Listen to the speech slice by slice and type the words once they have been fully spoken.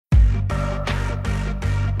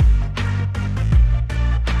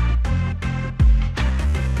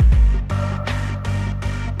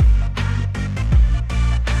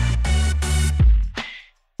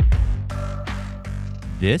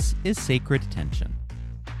This is Sacred Tension,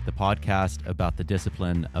 the podcast about the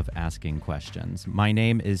discipline of asking questions. My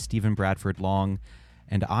name is Stephen Bradford Long,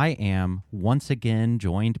 and I am once again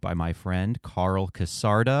joined by my friend Karl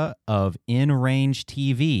Kasarda of InRange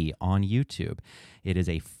TV on YouTube. It is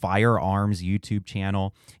a firearms YouTube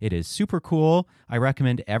channel. It is super cool. I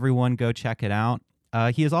recommend everyone go check it out.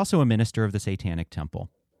 He is also a minister of the Satanic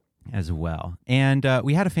Temple as well. And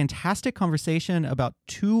we had a fantastic conversation about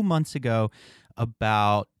 2 months ago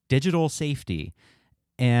about digital safety.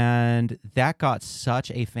 And that got such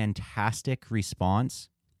a fantastic response.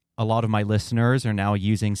 A lot of my listeners are now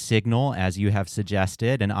using Signal, as you have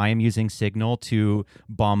suggested, and I am using Signal to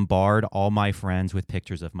bombard all my friends with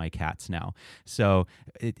pictures of my cats now. So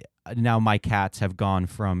now my cats have gone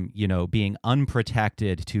from, being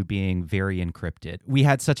unprotected to being very encrypted. We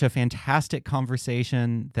had such a fantastic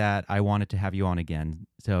conversation that I wanted to have you on again.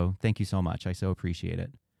 So thank you so much. I so appreciate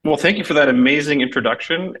it. Well, thank you for that amazing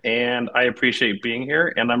introduction, and I appreciate being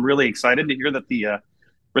here. And I'm really excited to hear that the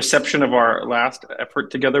reception of our last effort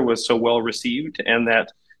together was so well received, and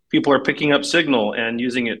that people are picking up Signal and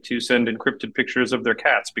using it to send encrypted pictures of their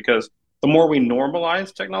cats. Because the more we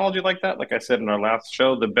normalize technology like that, like I said in our last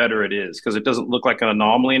show, the better it is, because it doesn't look like an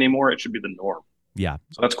anomaly anymore. It should be the norm. Yeah.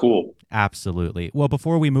 So that's cool. Absolutely. Well,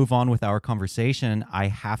 before we move on with our conversation, I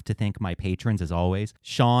have to thank my patrons as always.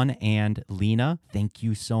 Sean and Lena, thank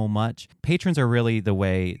you so much. Patrons are really the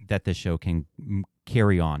way that this show can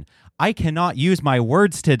carry on. I cannot use my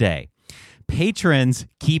words today. Patrons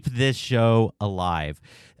keep this show alive.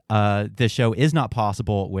 This show is not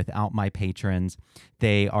possible without my patrons.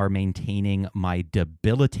 They are maintaining my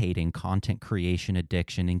debilitating content creation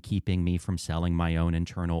addiction and keeping me from selling my own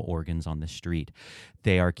internal organs on the street.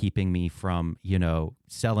 They are keeping me from,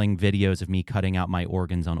 selling videos of me cutting out my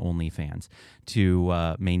organs on OnlyFans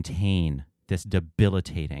to maintain this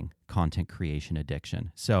debilitating content creation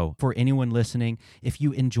addiction. So for anyone listening, if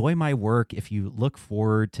you enjoy my work, if you look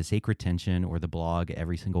forward to Sacred Tension or the blog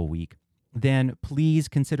every single week, then please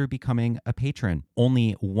consider becoming a patron.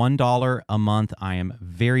 Only $1 a month. I am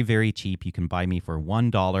very, very cheap. You can buy me for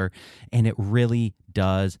 $1, and it really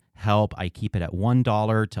does help. I keep it at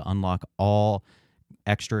 $1 to unlock all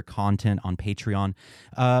extra content on Patreon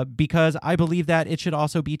because I believe that it should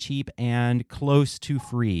also be cheap and close to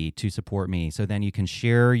free to support me. So then you can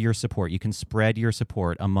share your support. You can spread your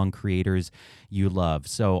support among creators you love.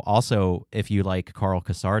 So also, if you like Karl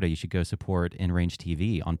Kasarda, you should go support InRange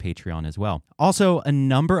TV on Patreon as well. Also, a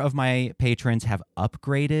number of my patrons have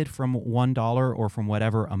upgraded from $1 or from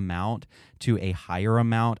whatever amount to a higher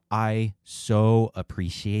amount. I so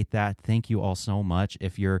appreciate that. Thank you all so much.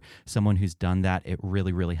 If you're someone who's done that, it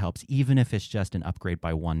really, really helps. Even if it's just an upgrade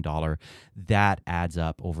by $1, that adds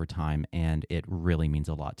up over time, and it really means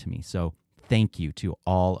a lot to me. So thank you to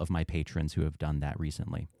all of my patrons who have done that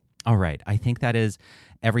recently. All right. I think that is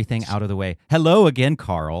everything out of the way. Hello again,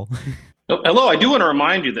 Karl. Hello. I do want to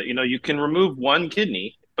remind you that, you can remove one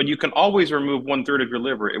kidney, but you can always remove 1/3 of your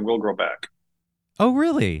liver. It will grow back. Oh,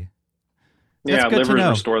 really? That's Yeah, good to livers know.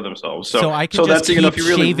 restore themselves. So I can that's, keep if you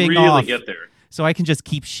really, shaving really off. get there. So I can just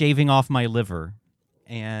keep shaving off my liver.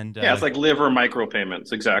 And yeah, it's like liver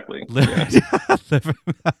micropayments. Exactly.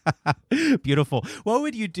 Beautiful. What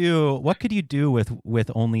would you do? What could you do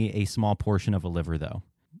with only a small portion of a liver, though?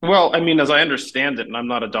 Well, as I understand it, and I'm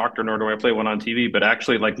not a doctor, nor do I play one on TV, but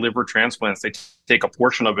actually, like liver transplants, they take a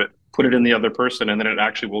portion of it, put it in the other person, and then it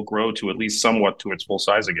actually will grow to at least somewhat to its full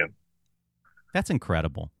size again. That's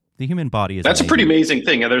incredible. The human body is That's amazing. a pretty amazing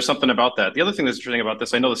thing. And there's something about that. The other thing that's interesting about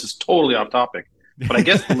this, I know this is totally off topic, but I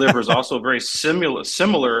guess the liver is also very similar,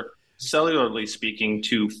 cellularly speaking,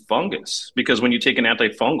 to fungus, because when you take an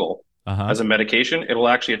antifungal as a medication, it'll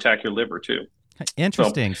actually attack your liver too.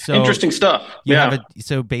 Interesting. So interesting stuff.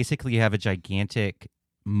 So basically, you have a gigantic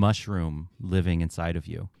mushroom living inside of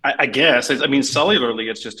you. I guess. Cellularly,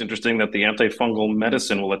 it's just interesting that the antifungal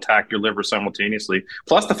medicine will attack your liver simultaneously.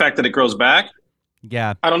 Plus the fact that it grows back.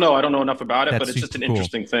 Yeah. I don't know enough about it, That's but it's just an cool.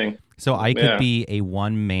 Interesting thing. So I could be a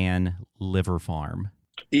one-man liver farm.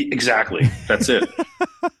 Exactly. That's it.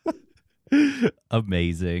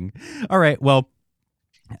 Amazing. All right. Well,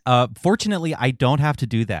 fortunately, I don't have to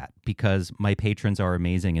do that because my patrons are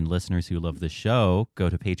amazing, and listeners who love the show go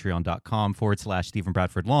to patreon.com/Stephen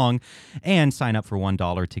Bradford Long and sign up for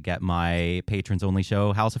 $1 to get my patrons only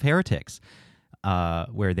show, House of Heretics,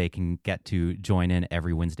 where they can get to join in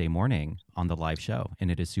every Wednesday morning on the live show. And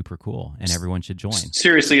it is super cool, and everyone should join.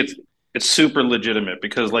 Seriously, it's super legitimate,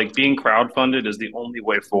 because like being crowdfunded is the only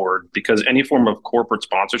way forward, because any form of corporate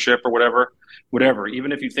sponsorship or whatever,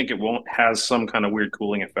 even if you think it won't, has some kind of weird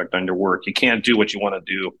cooling effect on your work. You can't do what you want to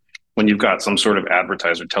do when you've got some sort of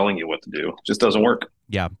advertiser telling you what to do. It just doesn't work.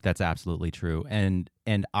 Yeah, that's absolutely true. And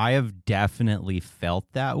I have definitely felt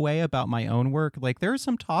that way about my own work. Like there are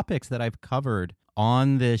some topics that I've covered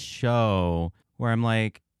on this show where I'm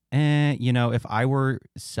like, if I were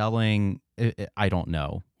selling, I don't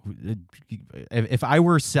know. If I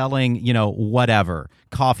were selling, whatever,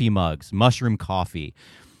 coffee mugs, mushroom coffee,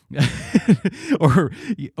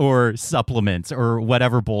 or supplements or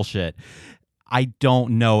whatever bullshit, I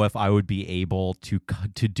don't know if I would be able to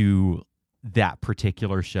do that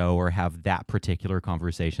particular show or have that particular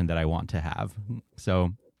conversation that I want to have.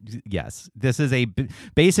 So yes,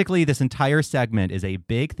 basically this entire segment is a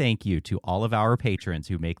big thank you to all of our patrons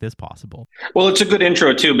who make this possible. Well, it's a good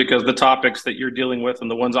intro too, because the topics that you're dealing with and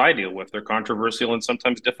the ones I deal with, they're controversial and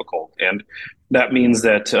sometimes difficult. And that means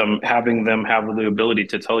that having them have the ability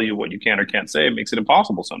to tell you what you can or can't say makes it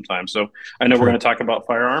impossible sometimes. So I know we're going to talk about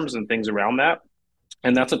firearms and things around that.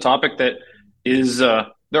 And that's a topic that is,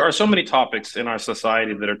 there are so many topics in our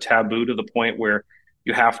society that are taboo to the point where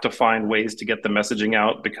you have to find ways to get the messaging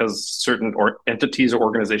out because certain entities or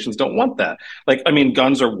organizations don't want that. Like, I mean,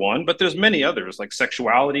 guns are one, but there's many others, like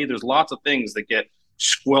sexuality. There's lots of things that get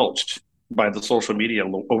squelched by the social media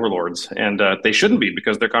overlords, and they shouldn't be,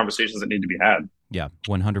 because they're conversations that need to be had. Yeah,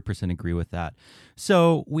 100% agree with that.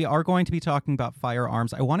 So we are going to be talking about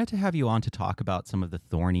firearms. I wanted to have you on to talk about some of the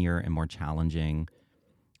thornier and more challenging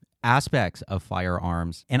aspects of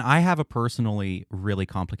firearms. And I have a personally really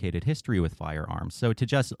complicated history with firearms. So to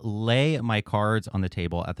just lay my cards on the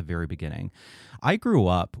table at the very beginning, I grew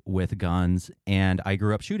up with guns and I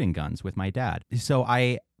grew up shooting guns with my dad. So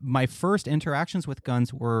my first interactions with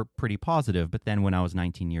guns were pretty positive. But then when I was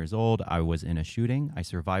 19 years old, I was in a shooting. I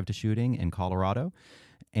survived a shooting in Colorado.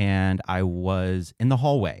 And I was in the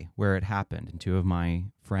hallway where it happened, and two of my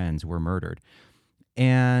friends were murdered.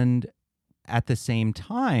 And at the same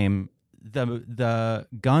time, the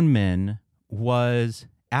gunman was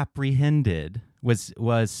apprehended, was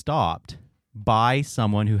stopped by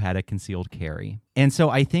someone who had a concealed carry. And so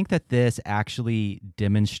I think that this actually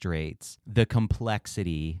demonstrates the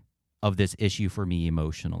complexity of this issue for me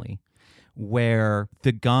emotionally, where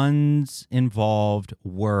the guns involved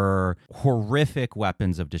were horrific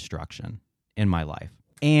weapons of destruction in my life.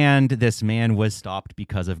 And this man was stopped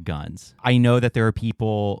because of guns. I know that there are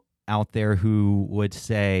people out there who would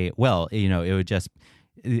say, well, it would just,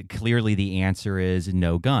 clearly the answer is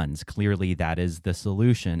no guns. Clearly that is the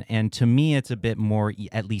solution. And to me, it's a bit more,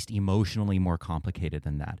 at least emotionally, more complicated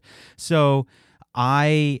than that. So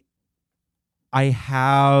I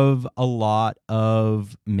have a lot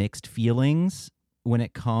of mixed feelings when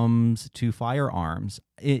it comes to firearms.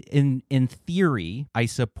 In theory, I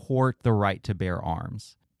support the right to bear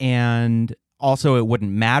arms. And also, it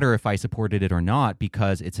wouldn't matter if I supported it or not,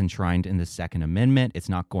 because it's enshrined in the Second Amendment. It's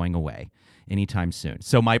not going away anytime soon.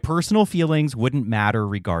 So my personal feelings wouldn't matter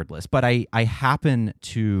regardless. But I happen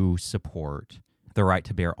to support the right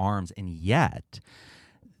to bear arms. And yet,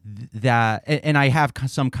 and I have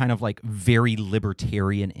some kind of like very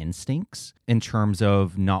libertarian instincts in terms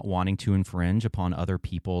of not wanting to infringe upon other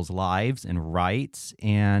people's lives and rights.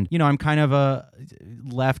 And, I'm kind of a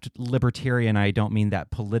left libertarian. I don't mean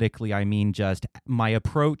that politically. I mean just my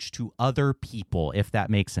approach to other people, if that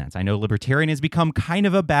makes sense. I know libertarian has become kind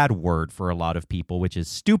of a bad word for a lot of people, which is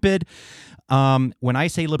stupid. When I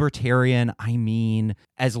say libertarian, I mean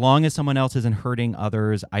as long as someone else isn't hurting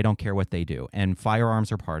others, I don't care what they do. And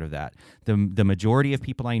firearms are part of that. The majority of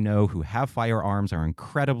people I know who have firearms are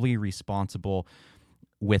incredibly responsible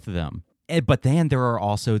with them. But then there are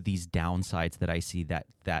also these downsides that I see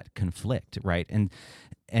that conflict, right? And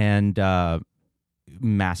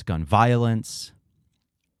mass gun violence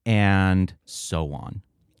and so on.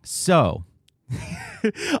 So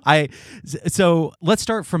so let's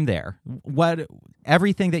start from there.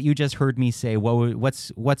 Everything that you just heard me say,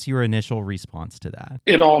 what's your initial response to that?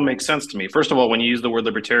 It all makes sense to me. First of all, when you use the word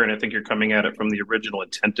libertarian, I think you're coming at it from the original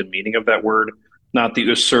intent and meaning of that word, not the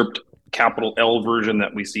usurped capital L version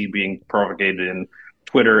that we see being propagated in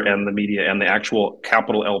Twitter and the media, and the actual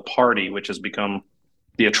capital L party, which has become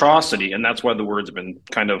the atrocity. And that's why the word's been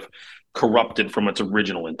kind of corrupted from its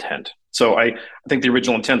original intent. So I think the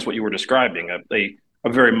original intent is what you were describing, a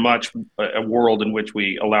very much a world in which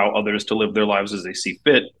we allow others to live their lives as they see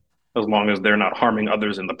fit, as long as they're not harming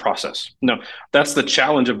others in the process. No, that's the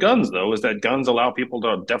challenge of guns, though, is that guns allow people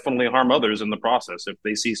to definitely harm others in the process if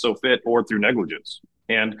they see so fit or through negligence.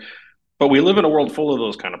 But we live in a world full of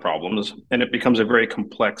those kind of problems, and it becomes a very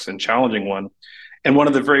complex and challenging one. And one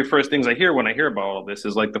of the very first things I hear when I hear about all this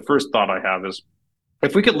is, like, the first thought I have is,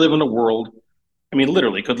 if we could live in a world, I mean,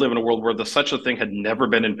 literally could live in a world where such a thing had never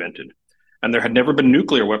been invented, And there had never been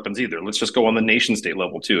nuclear weapons either. Let's just go on the nation state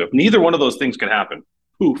level too. If neither one of those things could happen,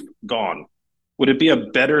 poof, gone. Would it be a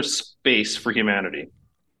better space for humanity?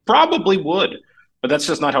 Probably would, but that's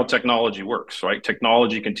just not how technology works, right?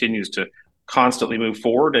 Technology continues to constantly move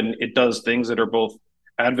forward, and it does things that are both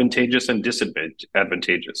advantageous and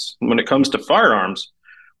disadvantageous. When it comes to firearms,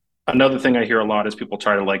 another thing I hear a lot is people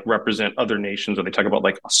try to like represent other nations, or they talk about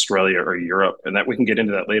like Australia or Europe, and that we can get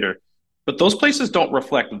into that later. But those places don't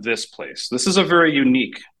reflect this place. This is a very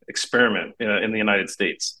unique experiment in the United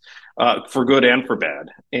States, for good and for bad.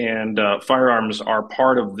 And firearms are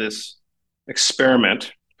part of this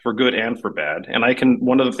experiment for good and for bad. And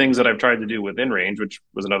one of the things that I've tried to do with InRange, which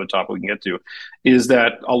was another topic we can get to, is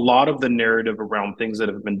that a lot of the narrative around things that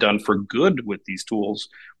have been done for good with these tools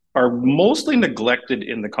are mostly neglected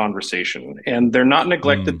in the conversation. And they're not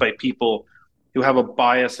neglected by people who have a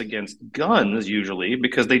bias against guns, usually,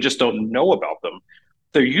 because they just don't know about them.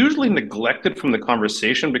 They're usually neglected from the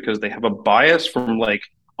conversation because they have a bias from, like,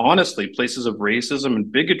 honestly, places of racism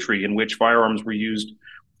and bigotry in which firearms were used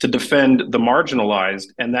to defend the marginalized.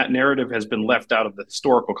 And that narrative has been left out of the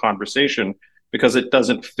historical conversation because it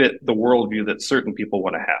doesn't fit the worldview that certain people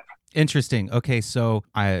want to have. Interesting. Okay, so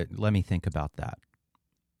let me think about that.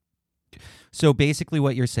 So basically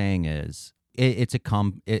what you're saying is it's a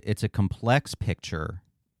complex picture,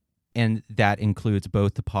 and that includes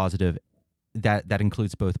both the positive that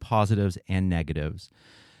includes both positives and negatives.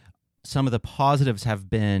 Some of the positives have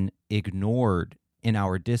been ignored in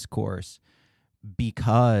our discourse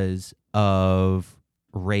because of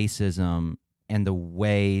racism and the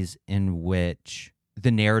ways in which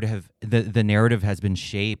the narrative has been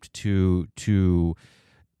shaped to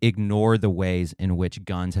ignore the ways in which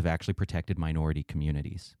guns have actually protected minority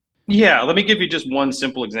communities. Yeah, let me give you just one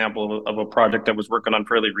simple example of a project I was working on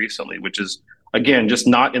fairly recently, which is, again, just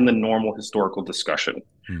not in the normal historical discussion.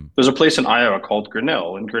 There's a place in Iowa called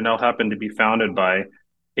Grinnell, and Grinnell happened to be founded by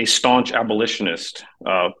a staunch abolitionist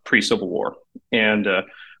pre-Civil War. And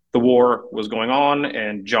the war was going on,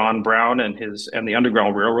 and John Brown and the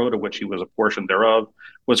Underground Railroad, of which he was a portion thereof,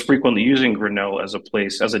 was frequently using Grinnell as a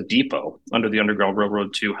place, as a depot under the Underground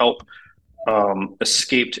Railroad to help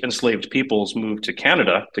escaped enslaved peoples move to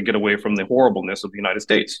Canada to get away from the horribleness of the United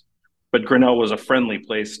States. But Grinnell was a friendly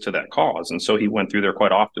place to that cause, and so he went through there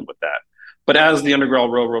quite often with that. But as the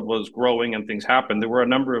Underground Railroad was growing and things happened, there were a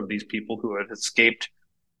number of these people who had escaped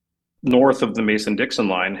north of the Mason-Dixon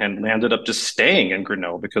line and landed up just staying in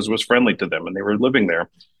Grinnell because it was friendly to them and they were living there.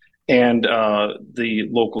 And the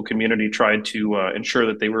local community tried to ensure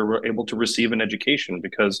that they were able to receive an education,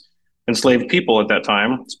 because enslaved people at that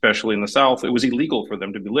time, especially in the South, it was illegal for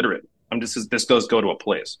them to be literate. This does go to a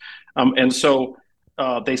place. And so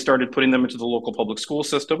they started putting them into the local public school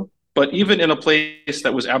system. But even in a place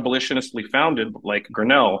that was abolitionistly founded, like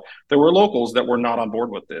Grinnell, there were locals that were not on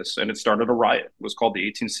board with this. And it started a riot. It was called the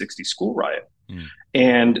 1860 School Riot.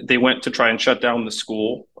 And they went to try and shut down the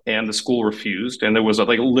school, and the school refused. And there was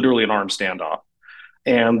literally an armed standoff.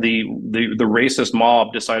 And the racist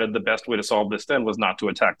mob decided the best way to solve this then was not to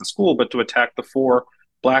attack the school, but to attack the 4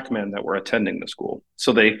 black men that were attending the school.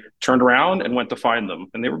 So they turned around and went to find them,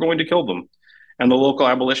 and they were going to kill them. And the local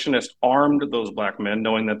abolitionists armed those black men,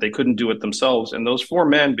 knowing that they couldn't do it themselves. And those 4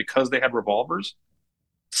 men, because they had revolvers,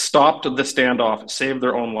 stopped the standoff, saved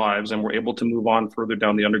their own lives, and were able to move on further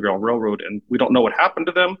down the Underground Railroad. And we don't know what happened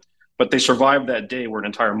to them, but they survived that day where an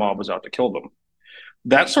entire mob was out to kill them.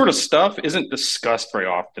 That sort of stuff isn't discussed very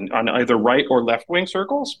often on either right or left-wing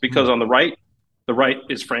circles, because on the right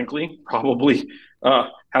is frankly probably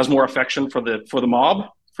has more affection for the mob,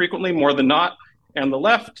 frequently more than not, and the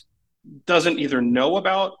left doesn't either know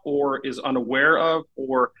about or is unaware of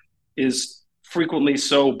or is frequently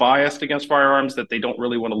so biased against firearms that they don't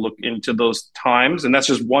really want to look into those times. And that's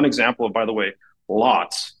just one example of, by the way,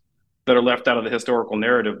 lots that are left out of the historical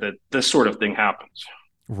narrative that this sort of thing happens.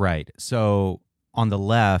 Right. So on the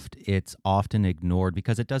left, it's often ignored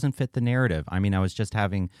because it doesn't fit the narrative. I mean, I just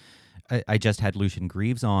had Lucian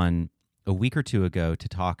Greaves on a week or two ago to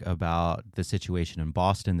talk about the situation in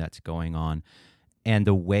Boston that's going on, and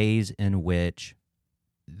the ways in which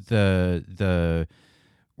the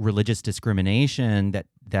religious discrimination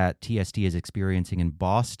that TSD is experiencing in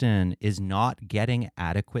Boston is not getting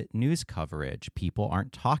adequate news coverage. People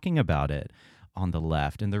aren't talking about it on the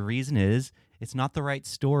left, and the reason is it's not the right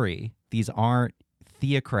story. These aren't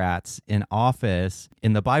theocrats in office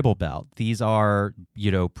in the Bible Belt. These are,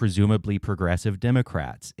 presumably progressive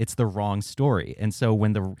Democrats. It's the wrong story. And so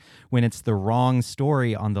when it's the wrong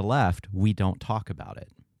story on the left, we don't talk about it.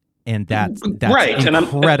 And that's right.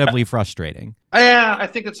 Incredibly frustrating. Yeah, I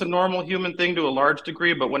think it's a normal human thing to a large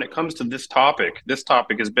degree, but when it comes to this topic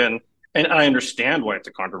has been And I understand why it's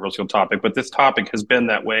a controversial topic, but this topic has been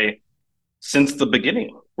that way since the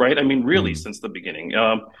beginning, right? I mean, really, Mm. since the beginning.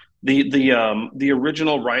 The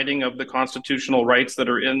original writing of the constitutional rights that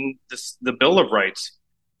are in the Bill of Rights,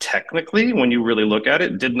 technically, when you really look at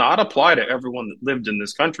it, did not apply to everyone that lived in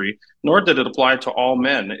this country, nor did it apply to all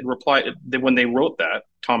men. When they wrote that,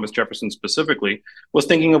 Thomas Jefferson specifically was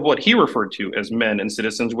thinking of what he referred to as men and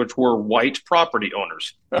citizens, which were white property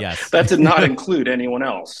owners. Yes. That did not include anyone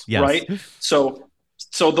else, Yes. right? So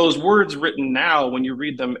those words written now, when you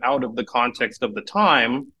read them out of the context of the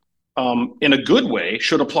time, in a good way,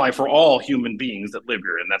 should apply for all human beings that live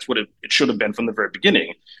here, and that's what it should have been from the very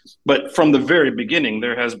beginning. But from the very beginning,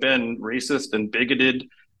 there has been racist and bigoted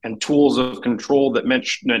and tools of control that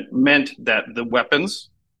meant that the weapons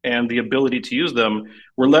and the ability to use them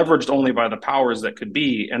were leveraged only by the powers that could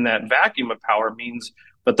be, and that vacuum of power means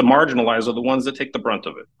that the marginalized are the ones that take the brunt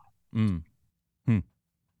of it. Mm. Hmm.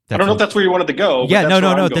 I don't know if that's where you wanted to go. Yeah, but that's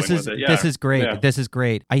no. where I'm This going is with it. this is great. Yeah. This is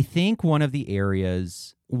great. I think one of the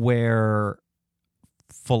areas where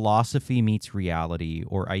philosophy meets reality,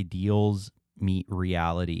 or ideals meet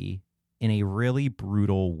reality in a really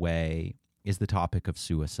brutal way, is the topic of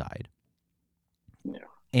suicide. Yeah.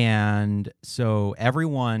 And so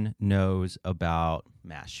everyone knows about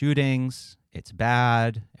mass shootings. It's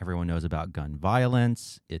bad. Everyone knows about gun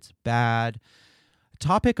violence. It's bad.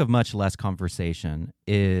 Topic of much less conversation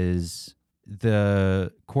is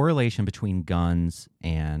the correlation between guns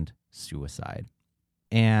and suicide.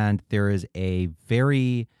 And there is a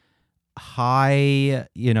very high,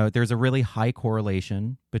 there's a really high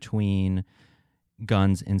correlation between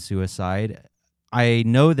guns and suicide. I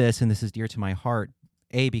know this, and this is dear to my heart,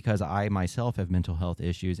 because I myself have mental health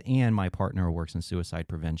issues, and my partner works in suicide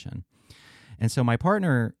prevention. And so my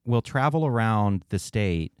partner will travel around the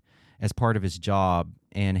state as part of his job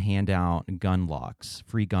and hand out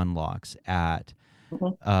free gun locks at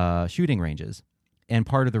shooting ranges. And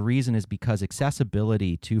part of the reason is because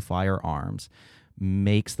accessibility to firearms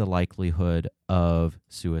makes the likelihood of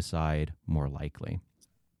suicide more likely.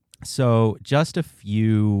 So just a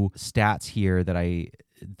few stats here that I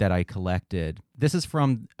collected. This is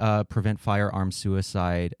from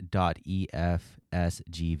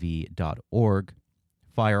preventfirearmsuicide.efsgv.org.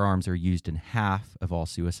 Firearms are used in half of all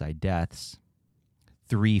suicide deaths.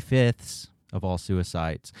 3/5 of all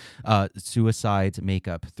suicides. Suicides make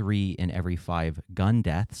up 3 in every 5 gun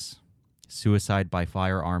deaths. Suicide by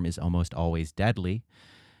firearm is almost always deadly.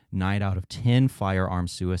 9 out of 10 firearm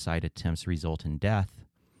suicide attempts result in death.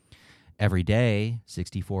 Every day,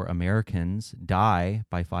 64 Americans die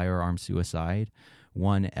by firearm suicide,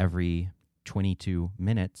 1 every 22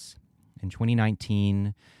 minutes. In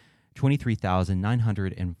 2019,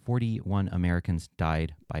 23,941 Americans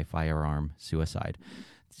died by firearm suicide.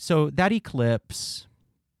 So that eclipses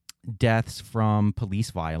deaths from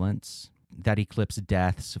police violence. That eclipses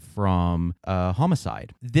deaths from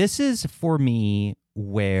homicide. This is, for me,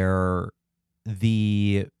 where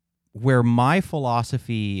my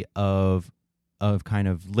philosophy of kind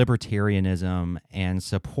of libertarianism and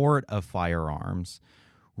support of firearms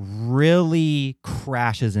really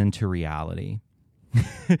crashes into reality.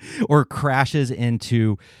 Or crashes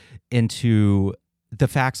into the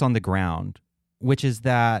facts on the ground, which is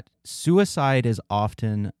that suicide is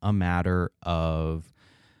often a matter of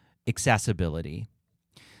accessibility.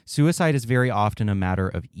 Suicide is very often a matter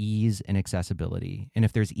of ease and accessibility. And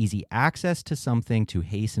if there's easy access to something to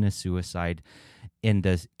hasten a suicide in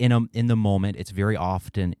the moment, it's very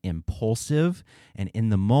often impulsive, and in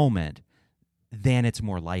the moment, then it's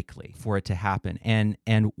more likely for it to happen. And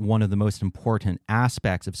one of the most important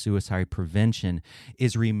aspects of suicide prevention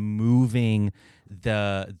is removing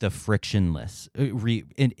the frictionless,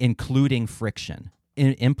 including friction,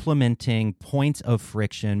 implementing points of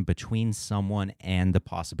friction between someone and the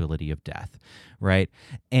possibility of death, right?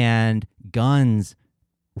 And guns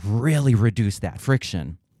really reduce that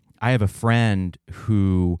friction. I have a friend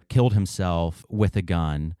who killed himself with a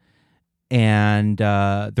gun, and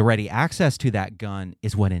the ready access to that gun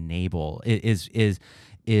is what is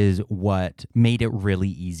what made it really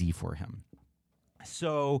easy for him.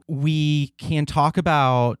 So we can talk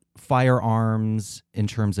about firearms in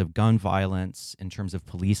terms of gun violence, in terms of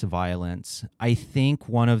police violence. I think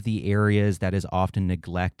one of the areas that is often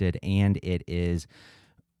neglected, and it is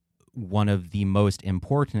one of the most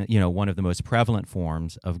important, one of the most prevalent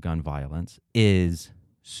forms of gun violence, is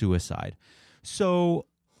suicide. So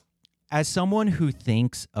as someone who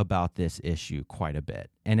thinks about this issue quite a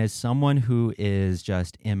bit, and as someone who is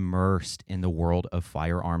just immersed in the world of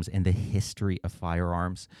firearms and the history of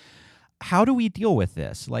firearms, how do we deal with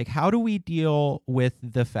this? Like, how do we deal with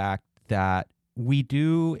the fact that we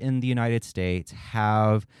do in the United States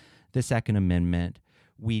have the Second Amendment.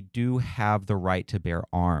 We do have the right to bear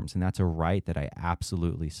arms, and that's a right that I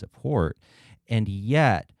absolutely support. And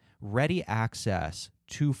yet, ready access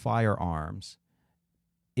to firearms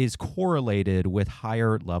is correlated with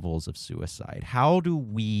higher levels of suicide. How do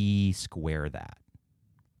we square that?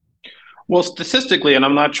 Well, statistically, and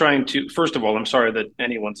I'm not trying to, first of all, I'm sorry that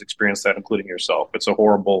anyone's experienced that, including yourself. It's a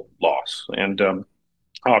horrible loss. And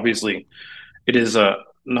obviously, it is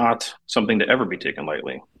not something to ever be taken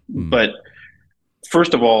lightly. Hmm. But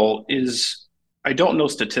first of all, I don't know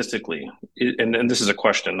statistically, and this is a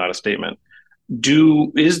question, not a statement.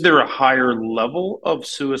 Is there a higher level of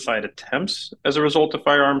suicide attempts as a result of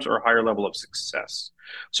firearms or a higher level of success?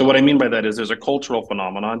 So what I mean by that is there's a cultural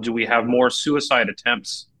phenomenon. Do we have more suicide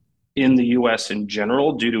attempts in the US in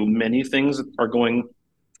general due to many things that are going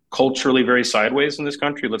culturally very sideways in this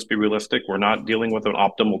country? Let's be realistic. We're not dealing with an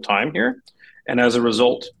optimal time here. And as a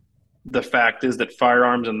result, the fact is that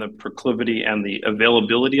firearms and the proclivity and the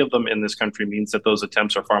availability of them in this country means that those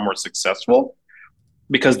attempts are far more successful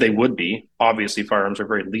because they would be. Obviously, firearms are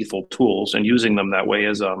very lethal tools, and using them that way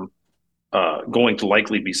is going to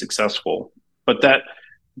likely be successful. But that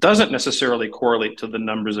doesn't necessarily correlate to the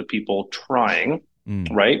numbers of people trying,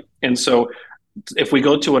 right? And so, if we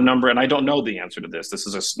go to a number, and I don't know the answer to this, this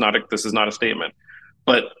is not a statement,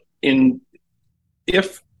 but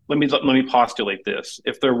if let me postulate this: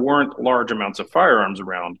 if there weren't large amounts of firearms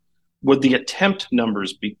around, would the attempt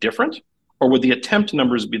numbers be different, or would the attempt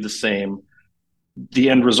numbers be the same? The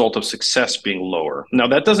end result of success being lower. Now,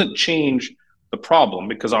 that doesn't change the problem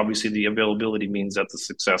because obviously the availability means that the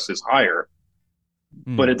success is higher.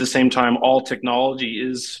 But at the same time, all technology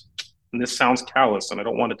is, and this sounds callous and I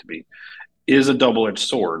don't want it to be, is a double-edged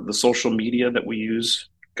sword. The social media that we use,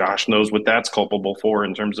 gosh knows what that's culpable for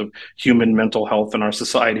in terms of human mental health in our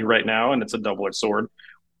society right now, and it's a double-edged sword.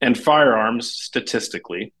 And firearms,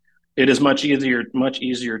 statistically, it is much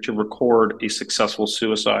easier to record a successful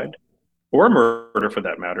suicide or murder for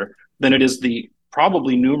that matter, than it is the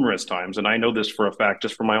probably numerous times, and I know this for a fact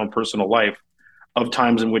just from my own personal life, of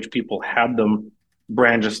times in which people had them,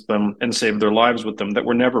 brandished them, and saved their lives with them that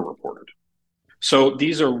were never reported. So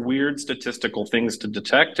these are weird statistical things to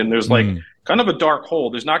detect, and there's like kind of a dark hole.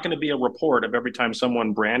 There's not going to be a report of every time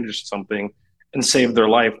someone brandished something and saved their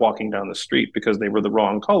life walking down the street because they were the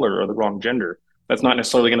wrong color or the wrong gender. That's not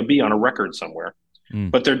necessarily going to be on a record somewhere.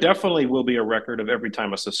 But there definitely will be a record of every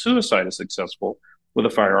time a suicide is successful with a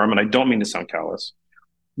firearm. And I don't mean to sound callous,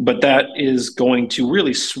 but that is going to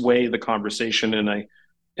really sway the conversation in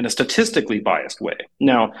a statistically biased way.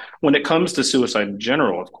 Now, when it comes to suicide in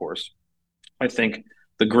general, of course, I think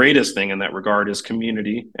the greatest thing in that regard is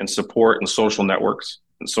community and support and social networks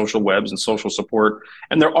and social webs and social support.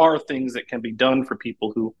 And there are things that can be done for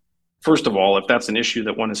people who, first of all, if that's an issue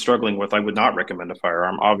that one is struggling with, I would not recommend a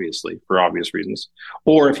firearm, obviously, for obvious reasons.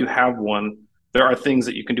 Or if you have one, there are things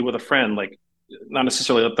that you can do with a friend, like not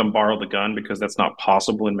necessarily let them borrow the gun because that's not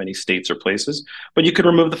possible in many states or places, but you could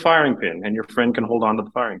remove the firing pin and your friend can hold on to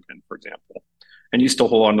the firing pin, for example, and you still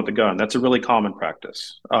hold on to the gun. That's a really common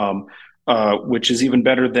practice, which is even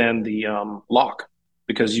better than the lock,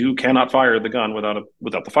 because you cannot fire the gun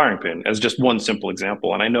without the firing pin, as just one simple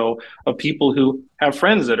example. And I know of people who have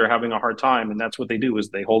friends that are having a hard time, and that's what they do is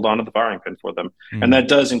they hold on to the firing pin for them. And that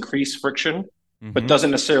does increase friction, but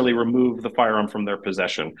doesn't necessarily remove the firearm from their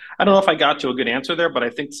possession. I don't know if I got to a good answer there, but I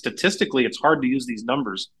think statistically it's hard to use these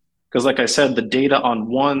numbers because, like I said, the data on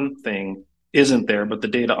one thing isn't there, but the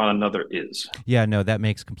data on another is. Yeah, no, that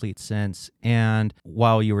makes complete sense. And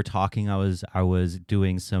while you were talking, I was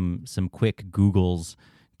doing some quick Googles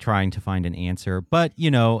trying to find an answer. But,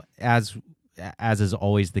 you know, as is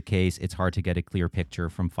always the case, it's hard to get a clear picture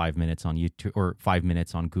from 5 minutes on YouTube or 5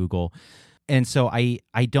 minutes on Google. And so I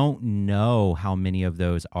don't know how many of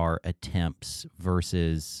those are attempts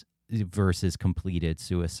versus completed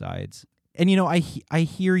suicides. And, you know, I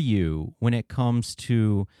hear you when it comes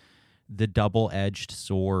to the double-edged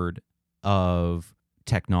sword of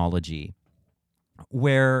technology,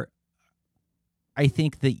 where I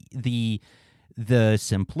think the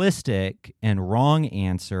simplistic and wrong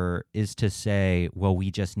answer is to say, well,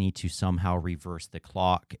 we just need to somehow reverse the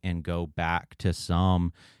clock and go back to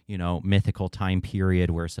some, you know, mythical time period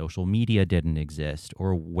where social media didn't exist,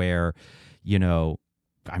 or where, you know,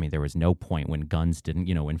 I mean, there was no point when guns didn't,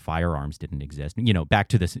 you know, when firearms didn't exist, you know, back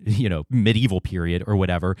to this, you know, medieval period or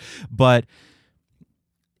whatever. But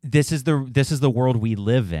this is the world we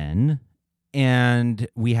live in, and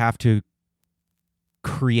we have to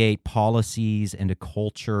create policies and a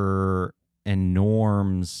culture and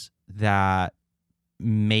norms that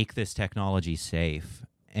make this technology safe.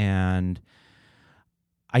 And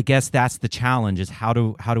I guess that's the challenge, is how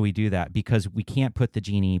do we do that? Because we can't put the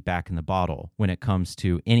genie back in the bottle when it comes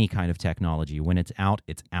to any kind of technology. When it's out,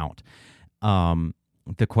 it's out. Um,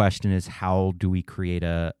 the question is, how do we create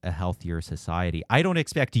a healthier society? I don't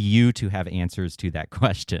expect you to have answers to that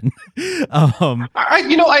question.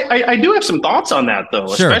 I do have some thoughts on that though,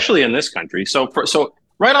 Sure. especially in this country. So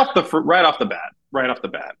right off the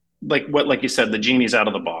bat, like you said, the genie's out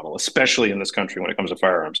of the bottle, especially in this country when it comes to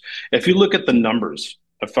firearms. If you look at the numbers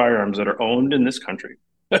of firearms that are owned in this country,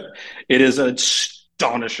 it is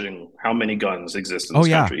astonishing how many guns exist in Oh this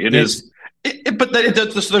yeah, country. It it's is. But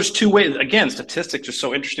there's two ways. Again, statistics are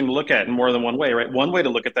so interesting to look at in more than one way, right? One way to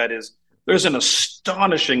look at that is there's an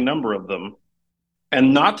astonishing number of them,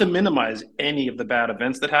 and not to minimize any of the bad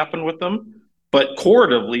events that happen with them, but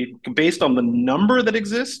correlatively, based on the number that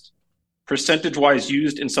exists, percentage wise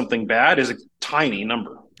used in something bad is a tiny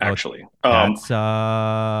number, oh actually. that's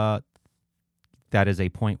that is a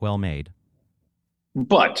point well made.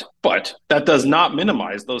 But that does not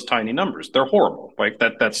minimize those tiny numbers. They're horrible, right?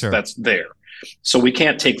 Sure. That's there. So we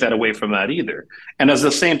can't take that away from that either. And as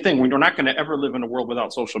the same thing, we're not going to ever live in a world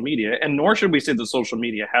without social media, and nor should we say that social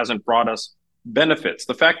media hasn't brought us benefits.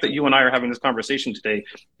 The fact that you and I are having this conversation today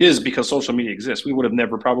is because social media exists. We would have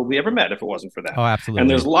never probably ever met if it wasn't for that. Oh, And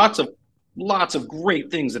there's absolutely. lots of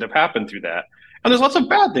great things that have happened through that. And there's lots of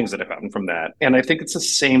bad things that have happened from that. And I think it's the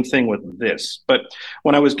same thing with this. But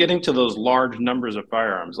when I was getting to those large numbers of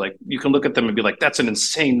firearms, like you can look at them and be like, that's an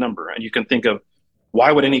insane number. And you can think of,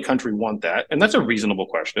 why would any country want that? And that's a reasonable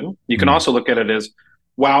question. You can Mm. also look at it as,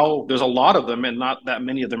 wow, there's a lot of them and not that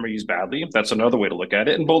many of them are used badly. That's another way to look at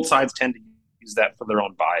it. And both sides tend to use that for their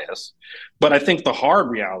own bias. But I think the hard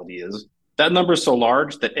reality is that number is so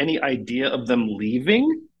large that any idea of them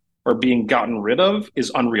leaving or being gotten rid of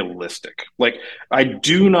is unrealistic. Like, I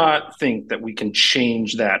do not think that we can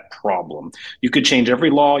change that problem. You could change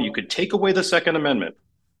every law, you could take away the Second Amendment,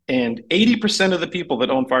 and 80% of the people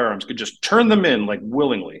that own firearms could just turn them in like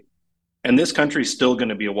willingly. And this country is still going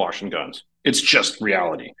to be awash in guns. It's just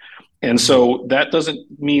reality. And Mm. so that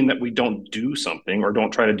doesn't mean that we don't do something or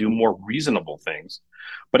don't try to do more reasonable things.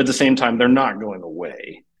 But at the same time, they're not going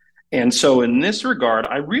away. And so in this regard,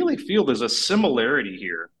 I really feel there's a similarity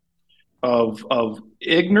here of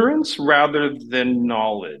ignorance rather than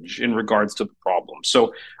knowledge in regards to the problem.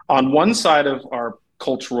 So on one side of our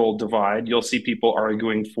cultural divide, you'll see people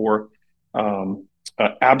arguing for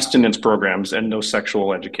abstinence programs and no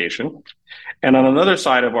sexual education. And on another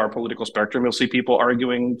side of our political spectrum, you'll see people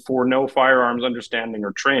arguing for no firearms understanding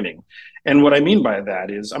or training. And what I mean by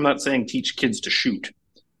that is, I'm not saying teach kids to shoot,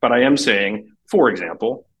 but I am saying, for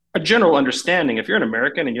example, a general understanding. If you're an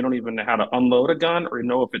American and you don't even know how to unload a gun or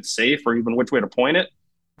know if it's safe or even which way to point it,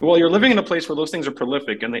 well, you're living in a place where those things are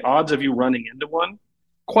prolific, and the odds of you running into one,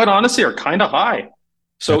 quite honestly, are kind of high.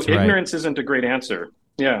 So That's right. ignorance isn't a great answer.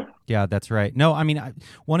 Yeah. Yeah, that's right. No, I mean,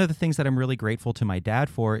 one of the things that I'm really grateful to my dad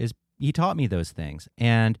for is he taught me those things.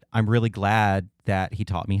 And I'm really glad that he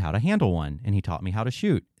taught me how to handle one and he taught me how to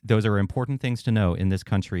shoot. Those are important things to know in this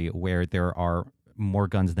country where there are more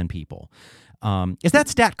guns than people. Is that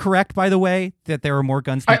stat correct, by the way, that there are more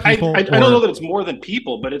guns than people? I don't know that it's more than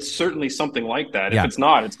people, but it's certainly something like that. If Yeah, it's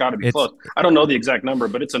not, it's got to be it's close. I don't know the exact number,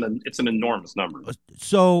 but it's an enormous number.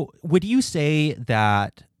 so. Would you say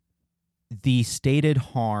that the stated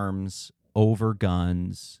harms over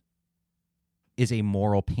guns is a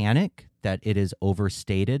moral panic, that it is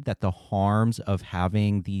overstated, that the harms of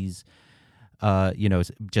having these,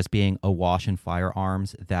 just being awash in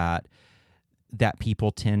firearms, that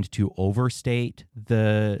people tend to overstate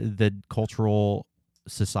the cultural,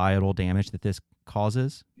 societal damage that this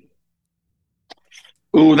causes?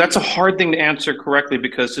 Ooh, that's a hard thing to answer correctly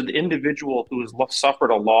because to the individual who has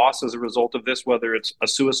suffered a loss as a result of this, whether it's a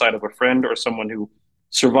suicide of a friend or someone who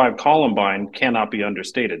survived Columbine, cannot be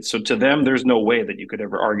understated. So to them, there's no way that you could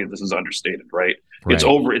ever argue this is understated, right? It's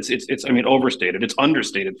Right, over. It's. I mean, overstated. It's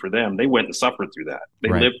understated for them. They went and suffered through that. They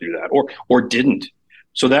right. lived through that, or didn't.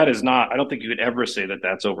 So that is not. I don't think you could ever say that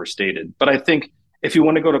that's overstated. But I think if you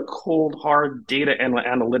want to go to cold, hard data and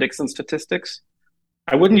analytics and statistics,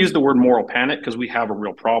 I wouldn't use the word moral panic because we have a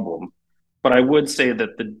real problem. But I would say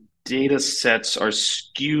that the data sets are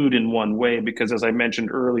skewed in one way because, as I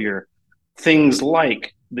mentioned earlier, things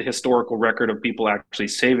like the historical record of people actually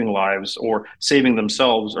saving lives or saving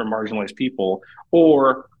themselves or marginalized people,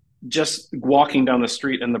 or just walking down the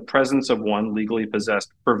street in the presence of one legally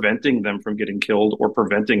possessed, preventing them from getting killed or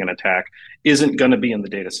preventing an attack isn't going to be in the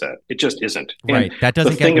data set. It just isn't. And Right. That the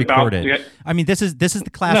doesn't get thing about recorded. I mean, this is the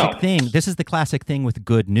classic no, thing. This is the classic thing with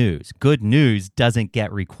good news. Good news doesn't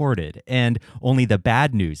get recorded, and only the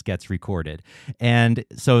bad news gets recorded. And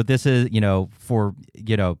so this is,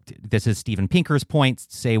 this is Steven Pinker's point.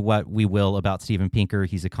 Say what we will about Steven Pinker.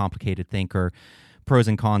 He's a complicated thinker. Pros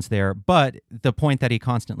and cons there. But the point that he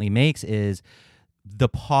constantly makes is the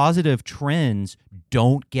positive trends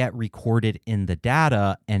don't get recorded in the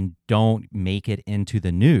data and don't make it into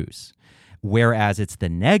the news. Whereas it's the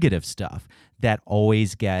negative stuff that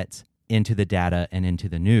always gets into the data and into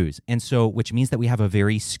the news. And so, which means that we have a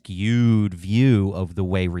very skewed view of the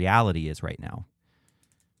way reality is right now.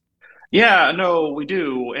 yeah, no, we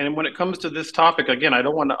do. And when it comes to this topic, again, I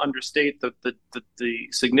don't want to understate the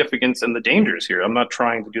significance and the dangers here. I'm not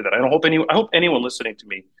trying to do that. I hope anyone listening to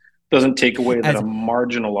me doesn't take away that I'm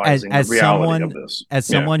marginalizing the reality of this. As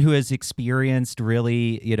someone who has experienced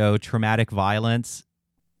really, traumatic violence,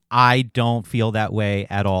 I don't feel that way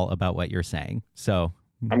at all about what you're saying. So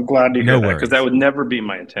I'm glad to hear that, because that would never be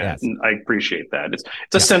my intent. Yes. And I appreciate that. It's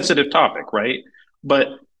a sensitive topic, right? But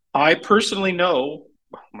I personally know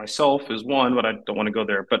myself is one, but I don't want to go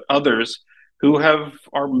there, but others who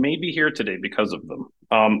are maybe here today because of them.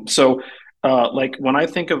 Like when I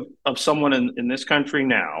think of someone in this country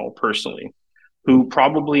now, personally, who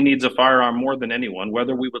probably needs a firearm more than anyone,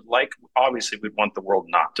 whether we would like, obviously we'd want the world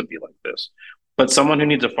not to be like this. But someone who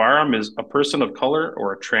needs a firearm is a person of color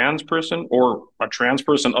or a trans person or a trans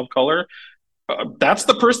person of color. That's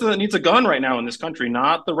the person that needs a gun right now in this country,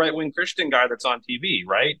 not the right-wing Christian guy that's on TV,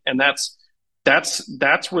 right? And that's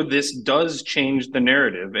where this does change the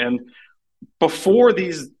narrative. And before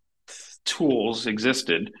these tools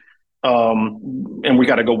existed, and we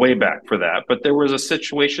got to go way back for that, but there was a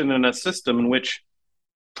situation and a system in which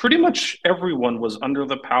pretty much everyone was under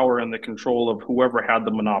the power and the control of whoever had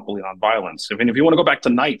the monopoly on violence. I mean, if you want to go back to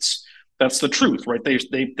knights, that's the truth, right?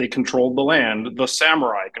 They controlled the land. The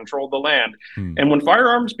samurai controlled the land. And when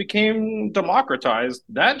firearms became democratized,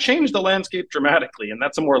 that changed the landscape dramatically. And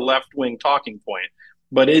that's a more left-wing talking point.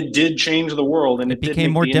 But it did change the world, and it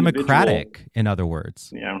became more democratic, in other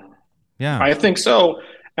words. Yeah. I think so.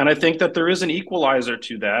 And I think that there is an equalizer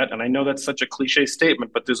to that. And I know that's such a cliche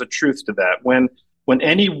statement, but there's a truth to that. When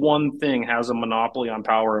any one thing has a monopoly on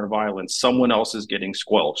power and violence, someone else is getting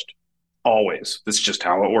squelched. Always. That's just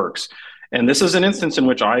how it works. And this is an instance in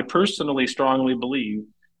which I personally strongly believe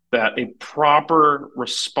that a proper,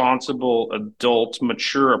 responsible, adult,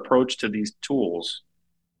 mature approach to these tools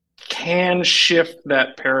can shift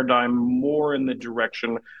that paradigm more in the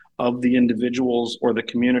direction of the individuals or the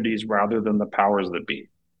communities rather than the powers that be.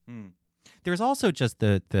 There's also just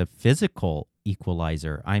the physical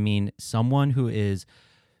equalizer. I mean, someone who is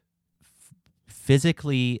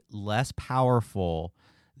physically less powerful,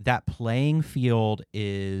 that playing field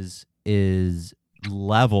is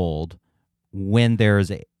leveled when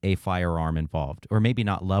there's a firearm involved, or maybe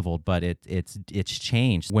not leveled, but it's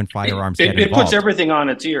changed when firearms get involved. It puts everything on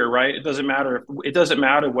its ear, right? It doesn't matter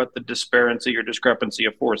what the disparity or discrepancy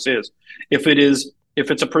of force is. If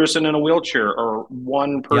it's a person in a wheelchair or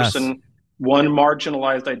one person, yes, one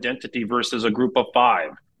marginalized identity versus a group of five,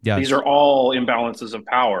 yes, these are all imbalances of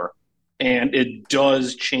power. And it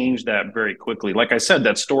does change that very quickly. Like I said,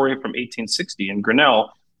 that story from 1860 in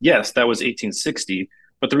Grinnell, yes, that was 1860.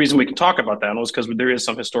 But the reason we can talk about that was because there is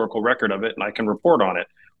some historical record of it, and I can report on it.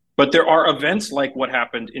 But there are events like what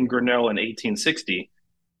happened in Grinnell in 1860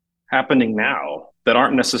 happening now that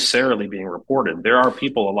aren't necessarily being reported. There are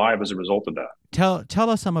people alive as a result of that. Tell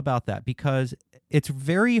us some about that, because it's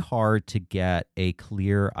very hard to get a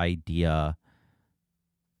clear idea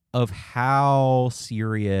of how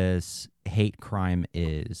serious hate crime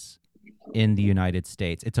is in the United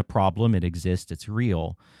States. It's a problem. It exists. It's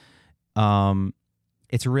real.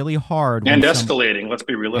 It's really hard. And escalating, let's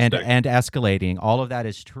be realistic. And escalating. All of that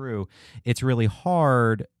is true. It's really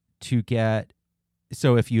hard to get.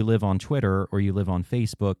 So if you live on Twitter or you live on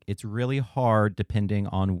Facebook, it's really hard, depending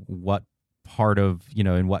on what part of,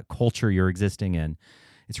 in what culture you're existing in.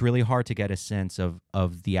 It's really hard to get a sense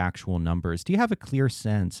of the actual numbers. Do you have a clear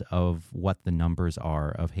sense of what the numbers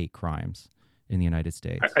are of hate crimes in the United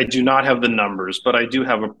States? I do not have the numbers, but I do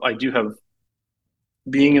have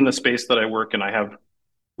being in the space that I work in, I have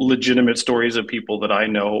legitimate stories of people that I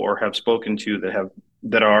know or have spoken to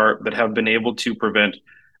that have been able to prevent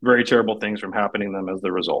very terrible things from happening to them as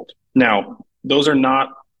the result. Now, those are not,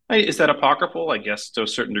 is that apocryphal? I guess to a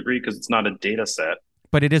certain degree, because it's not a data set.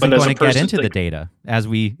 But it isn't But as going a to get person, into the like, data as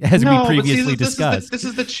we no, but see, previously discussed. this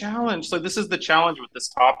is the challenge. So this is the challenge with this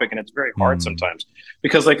topic, and it's very hard Mm, sometimes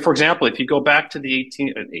because, like, for example, if you go back to the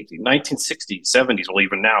 1960s, 70s, well,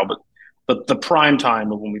 even now, but the prime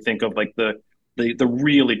time of when we think of like the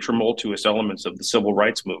really tumultuous elements of the civil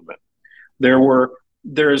rights movement,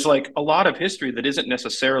 there's like a lot of history that isn't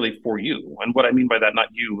necessarily for you. And what I mean by that, not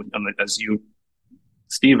you as you,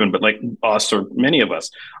 Stephen, but like us or many of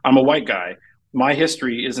us. I'm a white guy. My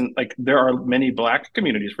history isn't like there are many black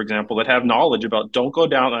communities, for example, that have knowledge about don't go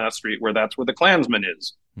down that street where that's where the Klansman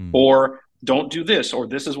is, mm, or don't do this, or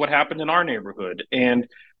this is what happened in our neighborhood. And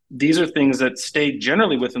these are things that stay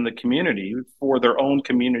generally within the community for their own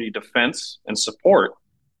community defense and support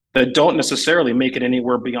that don't necessarily make it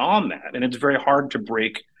anywhere beyond that. And it's very hard to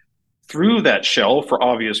break through that shell for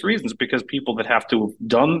obvious reasons because people that have to have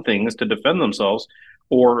done things to defend themselves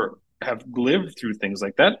or have lived through things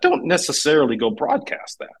like that don't necessarily go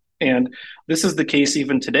broadcast that. And this is the case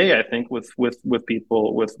even today, I think, with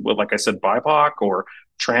people with like I said, BIPOC or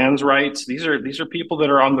trans rights. These are people that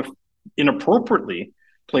are on the inappropriately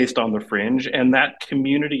placed on the fringe, and that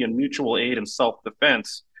community and mutual aid and self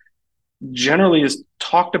defense generally is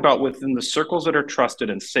talked about within the circles that are trusted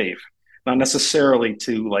and safe, not necessarily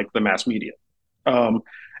to like the mass media. Um,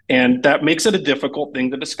 and that makes it a difficult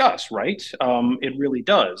thing to discuss, right? It really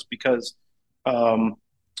does because, um,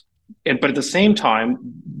 but at the same time,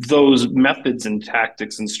 those methods and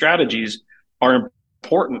tactics and strategies are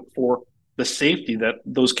important for the safety that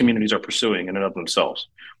those communities are pursuing in and of themselves.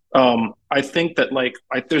 I think that like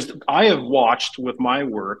I have watched with my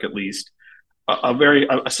work at least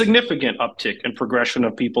a significant uptick in progression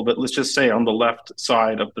of people that, let's just say, on the left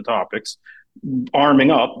side of the topics,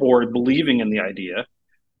 arming up or believing in the idea.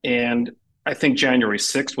 And I think January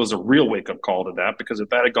 6th was a real wake up call to that, because if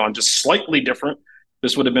that had gone just slightly different,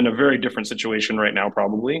 this would have been a very different situation right now,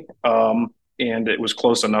 probably. And it was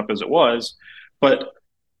close enough as it was. But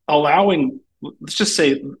allowing, let's just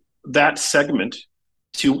say, that segment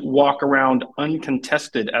to walk around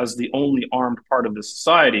uncontested as the only armed part of the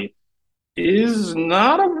society is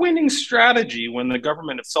not a winning strategy when the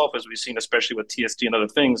government itself, as we've seen, especially with TST and other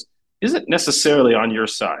things, isn't necessarily on your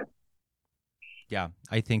side. yeah,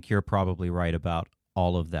 I think you're probably right about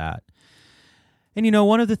all of that. And you know,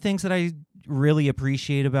 one of the things that I really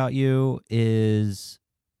appreciate about you is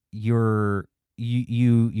you're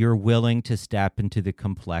willing to step into the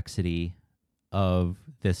complexity of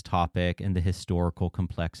this topic and the historical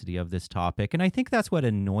complexity of this topic. And I think that's what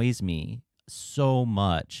annoys me so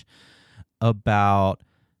much about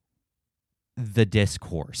the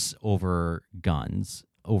discourse over guns,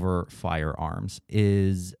 over firearms,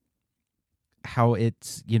 is how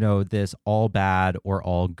it's, this all bad or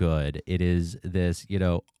all good. It is this,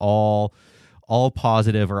 all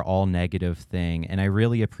positive or all negative thing. And I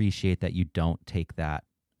really appreciate that you don't take that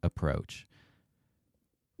approach.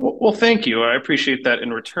 Well, thank you. I appreciate that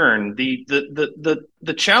in return.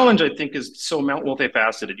 The challenge, I think, is so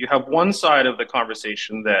multifaceted. You have one side of the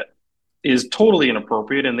conversation that is totally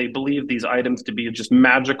inappropriate, and they believe these items to be just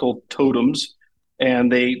magical totems,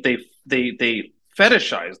 and they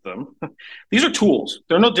fetishize them. These are tools.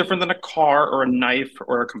 They're no different than a car or a knife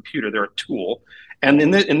or a computer. They're a tool. And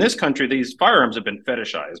in this country, these firearms have been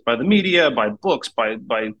fetishized by the media, by books, by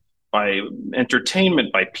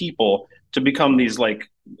entertainment, by people, to become these, like,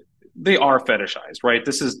 they are fetishized, right?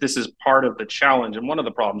 This is part of the challenge, and one of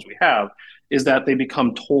the problems we have is that they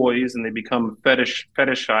become toys and they become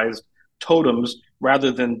fetishized totems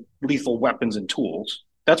rather than lethal weapons and tools.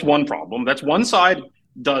 That's one problem. That's one side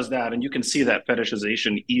does that, and you can see that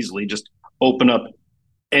fetishization easily. Just open up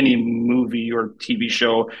any movie or TV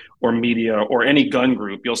show or media or any gun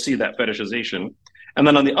group, you'll see that fetishization. And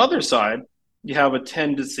then on the other side, you have a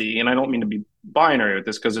tendency, and I don't mean to be binary with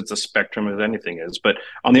this because it's a spectrum as anything is, but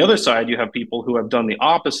on the other side, you have people who have done the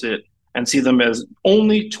opposite and see them as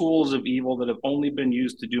only tools of evil that have only been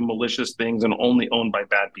used to do malicious things and only owned by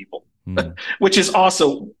bad people, which is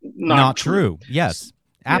also not true. Yes,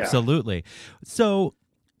 absolutely. Yeah. So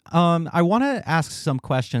I want to ask some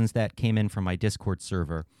questions that came in from my Discord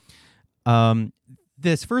server.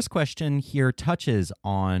 This first question here touches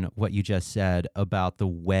on what you just said about the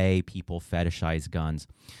way people fetishize guns.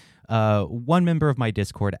 One member of my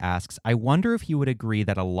Discord asks, I wonder if you would agree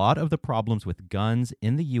that a lot of the problems with guns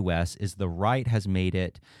in the U.S. is the right has made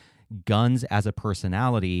it guns as a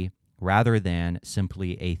personality rather than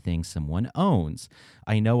simply a thing someone owns.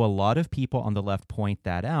 I know a lot of people on the left point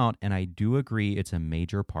that out, and I do agree it's a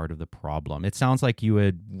major part of the problem. It sounds like you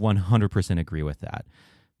would 100% agree with that.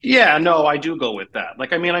 Yeah, no, I do go with that.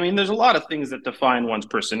 Like, I mean, there's a lot of things that define one's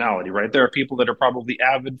personality, right? There are people that are probably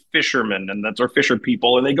avid fishermen and that's our fisher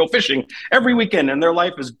people, and they go fishing every weekend, and their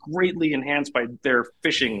life is greatly enhanced by their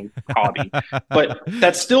fishing hobby. But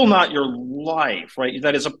that's still not your life, right?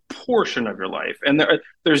 That is a portion of your life, and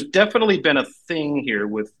there's definitely been a thing here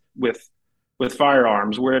with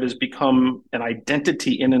firearms where it has become an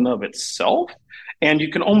identity in and of itself, and you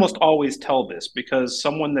can almost always tell this because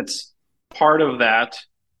someone that's part of that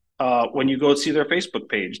when you go see their Facebook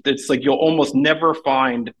page. It's like you'll almost never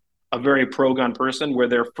find a very pro gun person where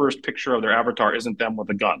their first picture of their avatar isn't them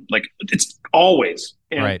with a gun. Like it's always.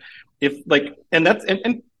 And Right. if like,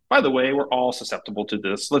 and by the way, we're all susceptible to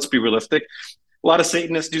this. Let's be realistic. A lot of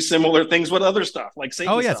Satanists do similar things with other stuff, like Oh,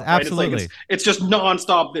 Satan yes, stuff, right? It's like absolutely. it's just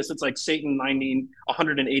nonstop. This it's like Satan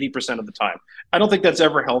 180% of the time. I don't think that's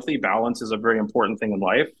ever healthy. Balance is a very important thing in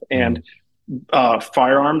life, Mm. and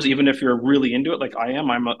firearms, even if you're really into it, like I am,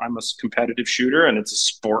 I'm a competitive shooter, and it's a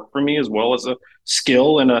sport for me as well as a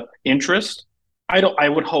skill and a interest. I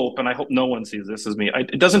would hope, and I hope no one sees this as me.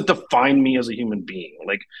 It doesn't define me as a human being.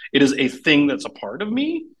 Like it is a thing that's a part of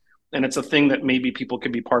me, and it's a thing that maybe people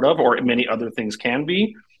can be part of, or many other things can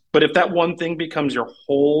be. But if that one thing becomes your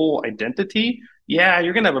whole identity, yeah,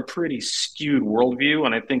 you're gonna have a pretty skewed worldview.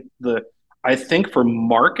 And I think for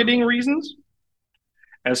marketing reasons,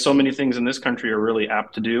 as so many things in this country are really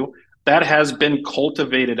apt to do, that has been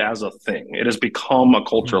cultivated as a thing. It has become a Mm.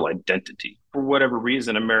 cultural identity. For whatever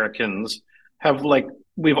reason, Americans have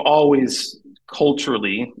we've always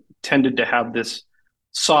culturally tended to have this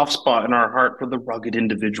soft spot in our heart for the rugged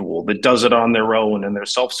individual that does it on their own and they're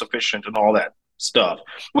self-sufficient and all that stuff.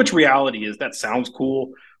 Which reality is that sounds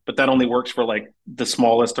cool, but that only works for like the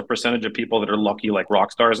smallest of percentage of people that are lucky like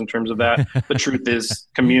rock stars in terms of that. The truth is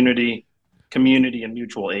community and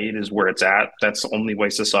mutual aid is where it's at. That's the only way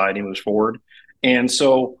society moves forward. And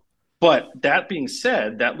so, but that being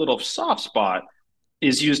said, that little soft spot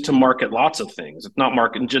is used to market lots of things. It's not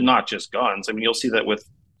not just guns. I mean, you'll see that with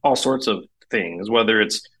all sorts of things, whether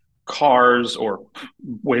it's cars or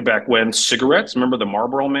way back when cigarettes. Remember the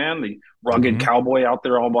Marlboro Man, the rugged Hmm. cowboy out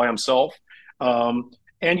there all by himself.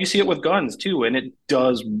 And you see it with guns too, and it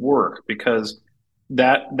does work because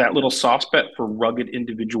that little soft spot for rugged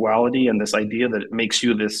individuality and this idea that it makes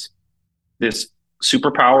you this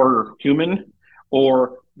superpower human,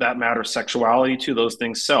 or that matter sexuality to those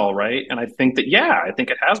things sell, right? And I think that, yeah, I think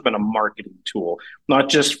it has been a marketing tool, not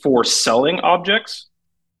just for selling objects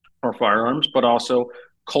or firearms, but also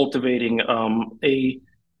cultivating a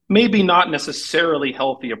maybe not necessarily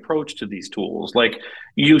healthy approach to these tools. Like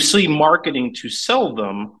you see marketing to sell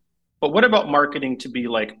them, but what about marketing to be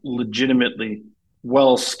like legitimately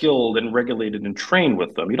well skilled and regulated and trained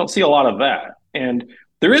with them? You don't see a lot of that. And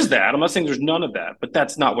there is that. I'm not saying there's none of that, but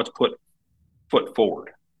that's not what's put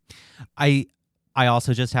forward. I I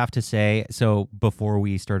also just have to say, so before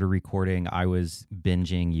we started recording, I was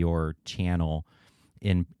binging your channel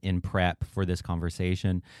in prep for this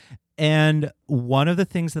conversation. And one of the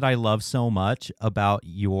things that I love so much about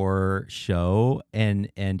your show and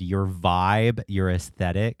your vibe, your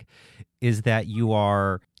aesthetic, is that you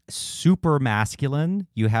are super masculine.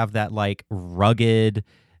 You have that like rugged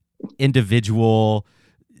individual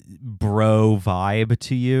bro vibe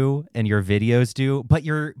to you, and your videos do, but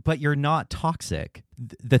you're not toxic.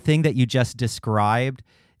 The thing that you just described,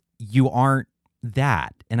 you aren't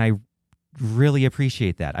that. And I really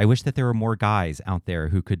appreciate that. I wish that there were more guys out there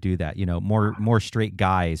who could do that, more straight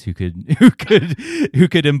guys who could who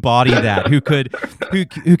could embody that, who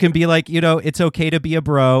can be like, it's okay to be a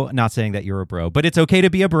bro. Not saying that you're a bro, but it's okay to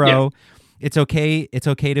be a Yeah. bro. It's okay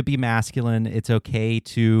to be masculine. It's okay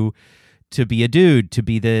to be a dude, to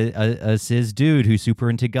be a cis dude who's super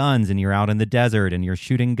into guns, and you're out in the desert and you're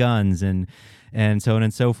shooting guns and so on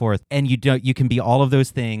and so forth. And you can be all of those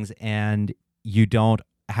things, and you don't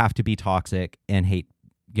have to be toxic and hate,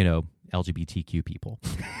 LGBTQ people.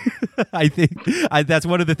 I think that's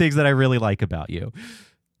one of the things that I really like about you.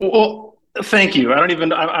 Well, thank you. I don't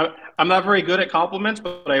even. I'm not very good at compliments,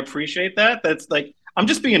 but I appreciate that. That's like I'm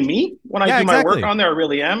just being me when I Yeah, do my work exactly. on there. I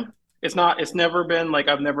really am. It's not. It's never been like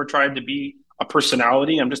I've never tried to be a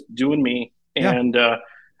personality. I'm just doing me. Yeah.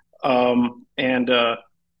 Um, and uh,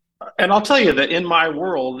 and I'll tell you that in my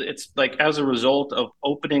world, it's like as a result of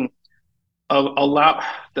opening allow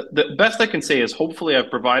the best I can say is hopefully I've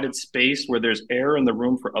provided space where there's air in the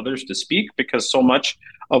room for others to speak, because so much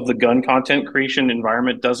of the gun content creation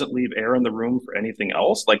environment doesn't leave air in the room for anything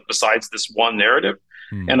else, like besides this one narrative.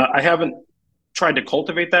 Hmm. And I haven't tried to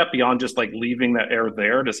cultivate that beyond just like leaving that air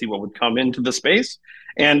there to see what would come into the space.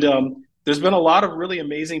 And there's been a lot of really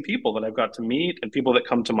amazing people that I've got to meet and people that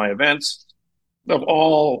come to my events of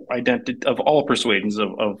all identity, of all persuasions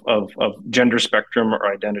of gender spectrum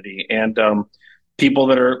or identity, and people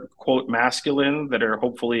that are quote masculine, that are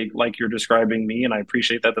hopefully like you're describing me, and I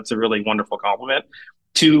appreciate that. That's a really wonderful compliment.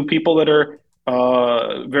 To people that are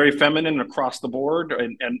very feminine across the board,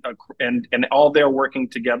 and all they're working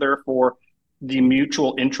together for the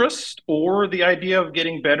mutual interest or the idea of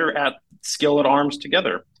getting better at skill at arms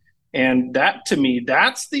together. And that to me,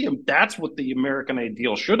 that's what the American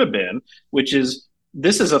ideal should have been, which is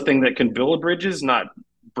this is a thing that can build bridges, not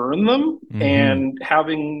burn them, Mm-hmm. and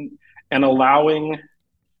having and allowing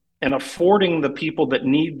and affording the people that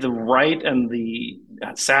need the right and the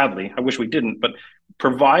sadly, I wish we didn't, but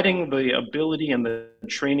providing the ability and the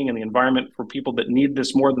training and the environment for people that need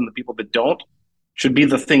this more than the people that don't should be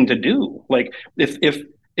the thing to do. Like if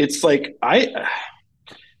it's like I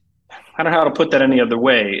don't know how to put that any other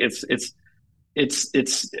way. It's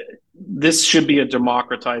this should be a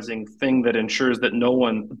democratizing thing that ensures that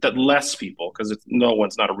that less people, because it's no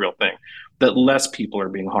one's not a real thing, that less people are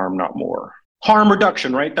being harmed, not more. Harm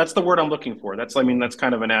reduction, right? That's the word I'm looking for. That's I mean that's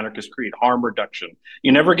kind of an anarchist creed. Harm reduction.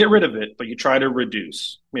 You never get rid of it, but you try to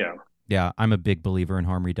reduce. Yeah. Yeah, I'm a big believer in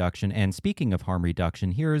harm reduction. And speaking of harm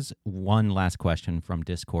reduction, here's one last question from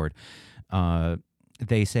Discord. Uh,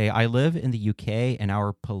 they say, I live in the UK and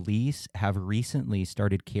our police have recently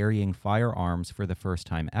started carrying firearms for the first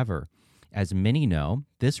time ever. As many know,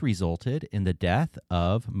 this resulted in the death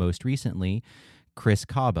of, most recently, Chris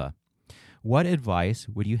Kaba. What advice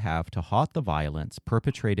would you have to halt the violence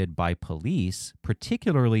perpetrated by police,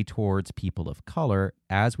 particularly towards people of color,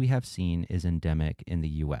 as we have seen is endemic in the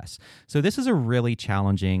US? So, this is a really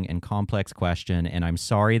challenging and complex question, and I'm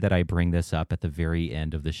sorry that I bring this up at the very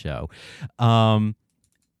end of the show.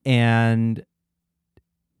 And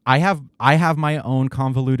I have my own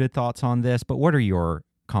convoluted thoughts on this, but what are your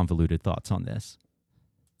convoluted thoughts on this?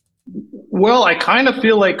 Well, I kind of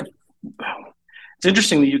feel like it's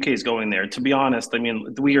interesting the UK is going there. To be honest, I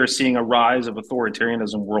mean, we are seeing a rise of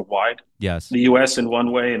authoritarianism worldwide. Yes. The US in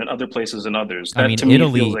one way and in other places in others. I That mean, to me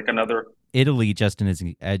feels like another. Italy, just as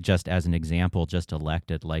an example, just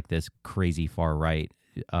elected like this crazy far right,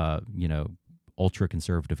 ultra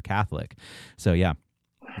conservative Catholic. So yeah,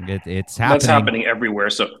 it's That's happening. happening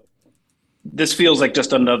everywhere. So this feels like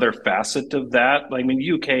just another facet of that. I mean,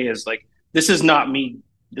 UK is like this is not me.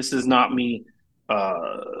 This is not me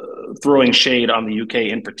throwing shade on the UK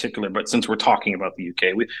in particular. But since we're talking about the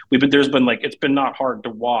UK, we've been there's been like it's been not hard to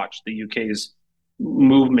watch the UK's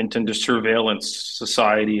movement into surveillance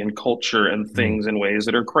society and culture and Mm. things in ways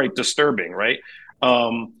that are quite disturbing. Right.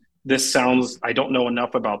 This sounds I don't know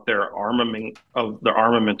enough about their armament of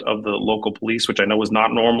the local police, which I know is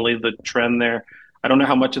not normally the trend there. I don't know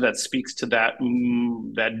how much of that speaks to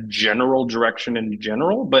that general direction in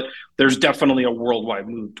general, but there's definitely a worldwide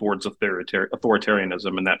move towards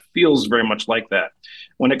authoritarianism, and that feels very much like that.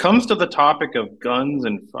 When it comes to the topic of guns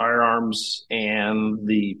and firearms and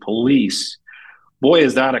the police, boy,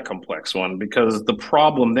 is that a complex one because the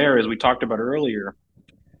problem there, as we talked about earlier,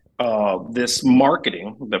 this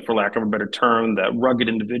marketing, that for lack of a better term, that rugged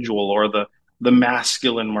individual or the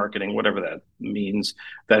masculine marketing, whatever that means,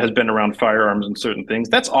 that has been around firearms and certain things.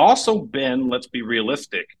 That's also been, let's be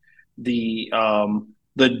realistic, the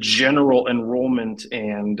general enrollment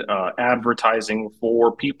and advertising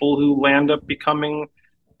for people who land up becoming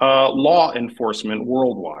law enforcement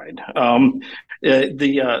worldwide.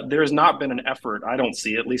 There has not been an effort, I don't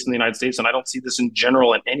see, at least in the United States, and I don't see this in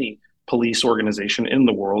general in any police organization in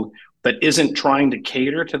the world that isn't trying to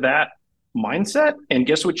cater to that mindset. And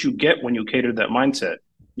guess what you get when you cater to that mindset?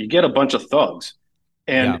 You get a bunch of thugs.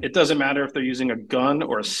 Yeah. And it doesn't matter if they're using a gun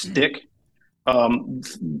or a stick. Um,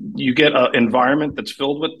 you get an environment that's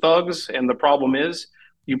filled with thugs. And the problem is,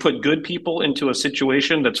 you put good people into a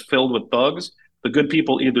situation that's filled with thugs. The good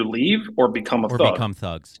people either leave or become a Or thug. become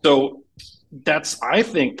thugs. So I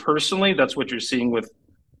think personally, that's what you're seeing with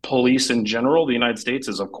police in general. The United States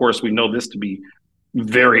is, of course, we know this to be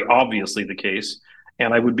very obviously the case.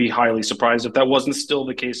 And I would be highly surprised if that wasn't still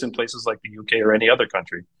the case in places like the UK or any other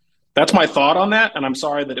country. That's my thought on that. And I'm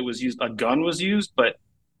sorry that a gun was used,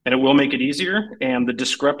 and it will make it easier. And the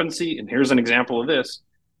discrepancy, and here's an example of this,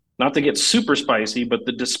 not to get super spicy, but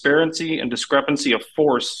the disparity and discrepancy of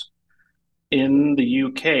force in the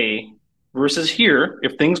UK versus here,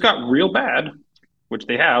 if things got real bad, which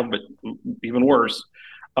they have, but even worse,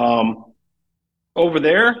 um, over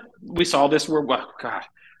there, we saw this where, well, God,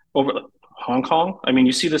 over Hong Kong. I mean,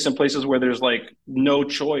 you see this in places where there's like no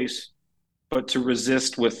choice but to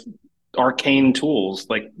resist with arcane tools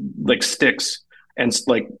like sticks and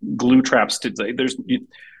like glue traps. There's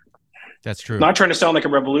That's true. not trying to sound like a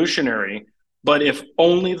revolutionary, But if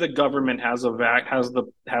only the government has a vac has the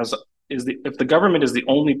has is the if the government is the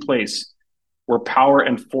only place where power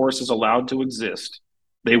and force is allowed to exist,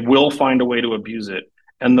 they will find a way to abuse it.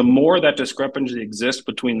 And the more that discrepancy exists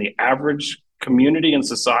between the average community and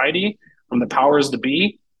society and the powers to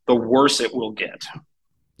be, the worse it will get.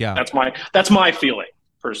 Yeah. That's my feeling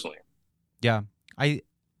personally. Yeah. I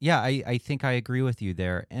think I agree with you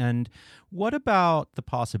there. And what about the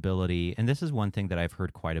possibility, and this is one thing that I've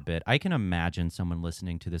heard quite a bit. I can imagine someone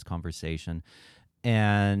listening to this conversation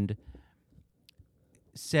and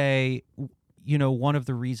say, one of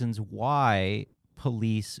the reasons why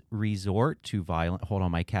police resort to violent. Hold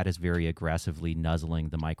on, my cat is very aggressively nuzzling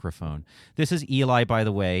the microphone. This is Eli, by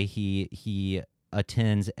the way. He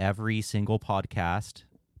attends every single podcast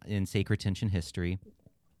in Sacred Tension history.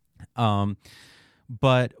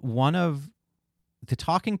 But one of the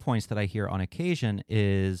talking points that I hear on occasion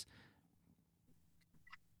is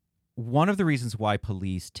one of the reasons why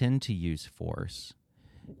police tend to use force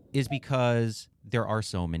is because there are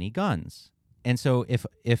so many guns. And so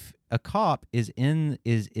if a cop is in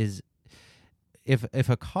is if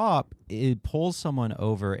a cop pulls someone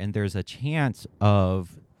over and there's a chance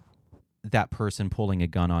of that person pulling a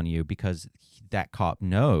gun on you because that cop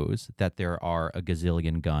knows that there are a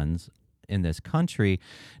gazillion guns in this country,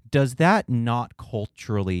 does that not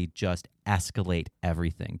culturally just escalate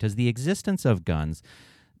everything? Does the existence of guns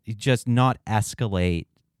just not escalate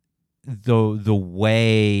the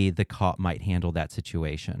way the cop might handle that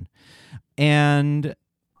situation? And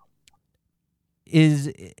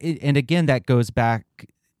again, that goes back,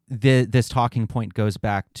 this talking point goes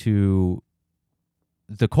back to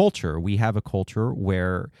the culture. We have a culture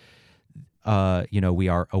where we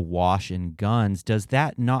are awash in guns. Does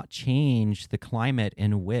that not change the climate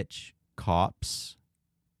in which cops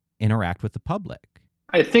interact with the public?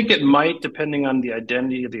 I think it might, depending on the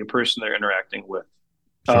identity of the person they're interacting with.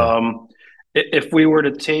 Sure. If we were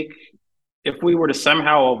to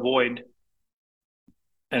somehow avoid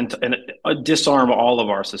and disarm all of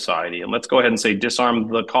our society, and let's go ahead and say disarm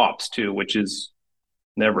the cops too, which is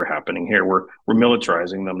never happening here. We're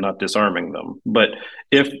militarizing them, not disarming them. But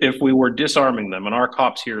if we were disarming them and our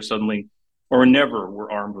cops here suddenly or never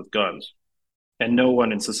were armed with guns, and no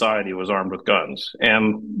one in society was armed with guns,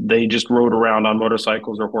 and they just rode around on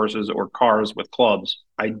motorcycles or horses or cars with clubs,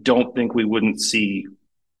 I don't think we wouldn't see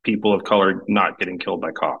people of color not getting killed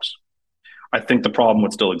by cops. I think the problem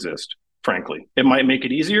would still exist, frankly. It might make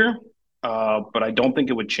it easier, but I don't think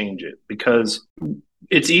it would change it, because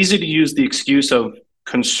it's easy to use the excuse of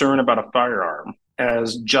concern about a firearm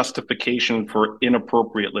as justification for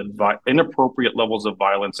inappropriate levels of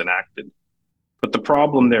violence enacted. But the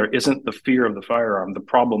problem there isn't the fear of the firearm. The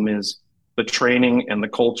problem is the training and the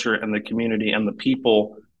culture and the community and the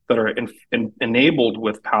people that are enabled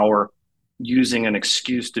with power using an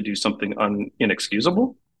excuse to do something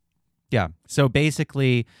inexcusable. Yeah. So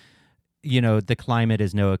basically, the climate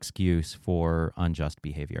is no excuse for unjust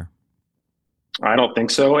behavior. I don't think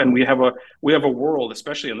so. And we have a world,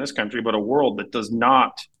 especially in this country, but a world that does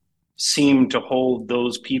not seem to hold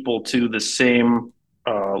those people to the same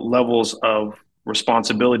levels of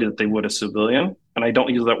responsibility that they would a civilian. And I don't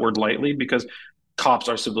use that word lightly, because cops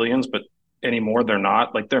are civilians, but anymore they're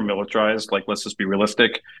not. Like, they're militarized. Like, let's just be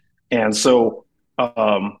realistic. And so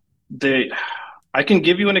I can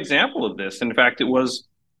give you an example of this. In fact, it wasn't,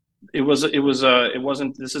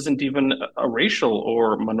 this isn't even a racial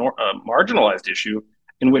or marginalized issue,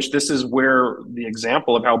 in which this is where the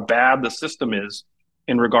example of how bad the system is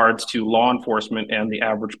in regards to law enforcement and the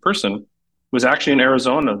average person was actually in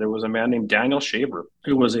Arizona. There was a man named Daniel Shaver,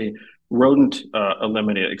 who was a rodent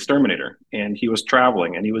exterminator, and he was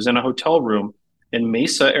traveling, and he was in a hotel room in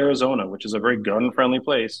Mesa, Arizona, which is a very gun-friendly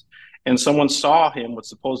place. And someone saw him with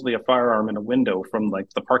supposedly a firearm in a window from like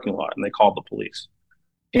the parking lot, and they called the police.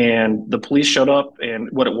 And the police showed up,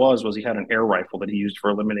 and what it was he had an air rifle that he used for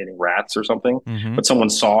eliminating rats or something. Mm-hmm. But someone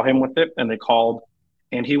saw him with it, and they called,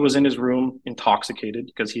 and he was in his room intoxicated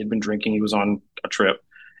because he had been drinking. He was on a trip.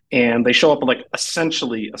 And they show up with like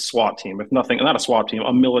essentially a SWAT team, if nothing, not a SWAT team,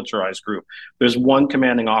 a militarized group. There's one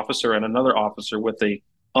commanding officer and another officer with a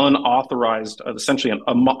unauthorized, essentially an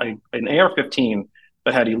AR-15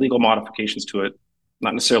 that had illegal modifications to it,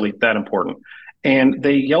 not necessarily that important. And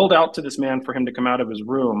they yelled out to this man for him to come out of his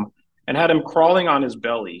room, and had him crawling on his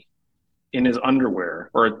belly in his underwear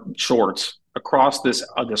or shorts across this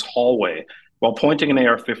hallway while pointing an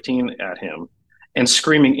AR-15 at him and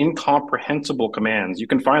screaming incomprehensible commands. You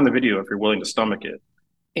can find the video if you're willing to stomach it.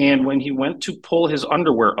 And when he went to pull his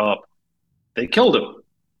underwear up, they killed him.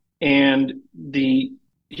 And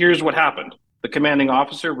here's what happened. The commanding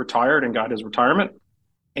officer retired and got his retirement.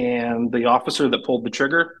 and the officer that pulled the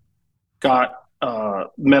trigger got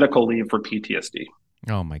medical leave for PTSD.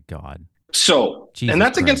 Oh my God. So, and Jesus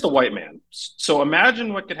that's against a Christ. white man. So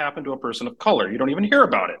imagine what could happen to a person of color. You don't even hear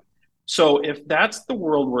about it. So if that's the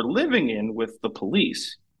world we're living in with the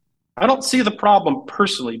police, I don't see the problem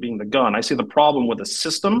personally being the gun. I see the problem with a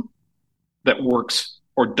system that works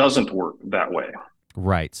or doesn't work that way.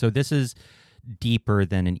 Right. So this is deeper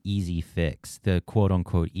than an easy fix, the quote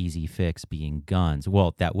unquote easy fix being guns.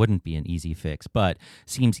 Well, that wouldn't be an easy fix, but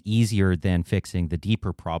seems easier than fixing the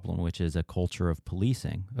deeper problem, which is a culture of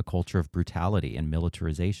policing, a culture of brutality and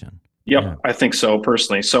militarization. Yep, Yeah. I think so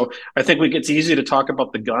personally. So I think it's easy to talk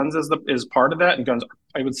about the guns as part of that, and guns.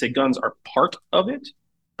 I would say guns are part of it,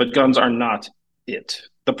 but guns are not it.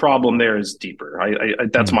 The problem there is deeper. Hmm.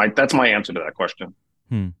 That's my answer to that question.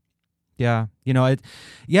 Hmm. Yeah.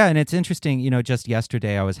 Yeah. And it's interesting, just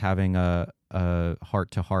yesterday I was having a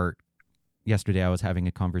heart to heart. Yesterday I was having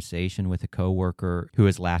a conversation with a coworker who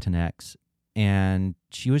is Latinx, and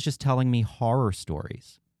she was just telling me horror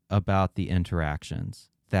stories about the interactions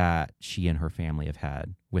that she and her family have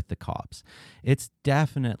had with the cops. It's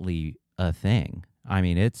definitely a thing. I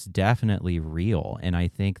mean, it's definitely real. And I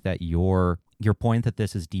think that your point that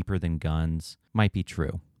this is deeper than guns might be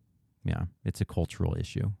true. Yeah, it's a cultural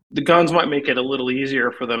issue. The guns might make it a little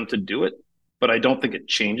easier for them to do it, but I don't think it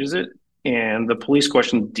changes it. And the police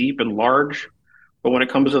question deep and large, but when it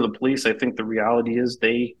comes to the police, I think the reality is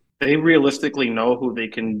they realistically know who they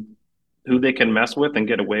can mess with and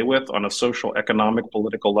get away with on a social, economic,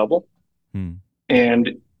 political level, Hmm.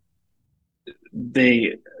 and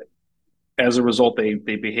they as a result they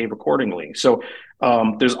behave accordingly. So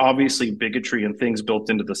there's obviously bigotry and things built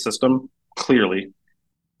into the system, clearly,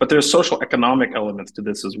 but there's social economic elements to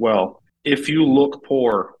this as well. If you look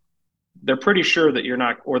poor, they're pretty sure that you're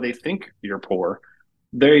not, or they think you're poor.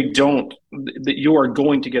 They don't, that you are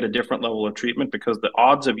going to get a different level of treatment because the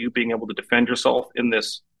odds of you being able to defend yourself in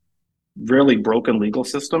this really broken legal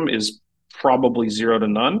system is probably zero to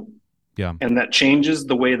none. Yeah. And that changes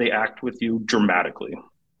the way they act with you dramatically.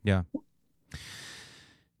 Yeah.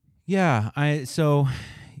 Yeah. So,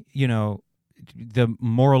 the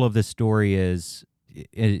moral of the story is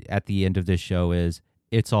at the end of this show is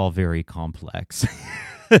it's all very complex.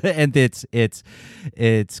 And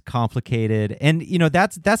it's complicated. And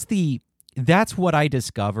that's what I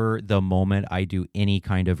discover the moment I do any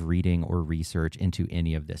kind of reading or research into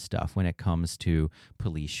any of this stuff. When it comes to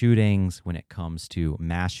police shootings, when it comes to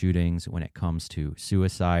mass shootings, when it comes to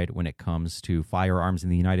suicide, when it comes to firearms in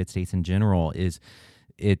the United States in general, is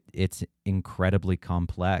it's incredibly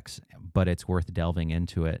complex, but it's worth delving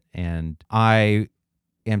into it. And I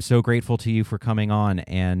am so grateful to you for coming on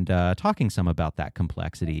and talking some about that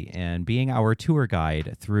complexity and being our tour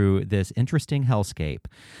guide through this interesting hellscape.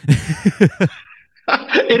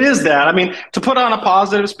 It is that. I mean, to put on a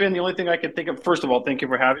positive spin, the only thing I can think of, first of all, thank you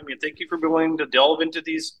for having me. And thank you for being willing to delve into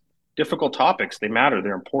these difficult topics. They matter,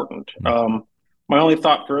 they're important. Mm. My only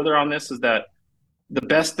thought further on this is that the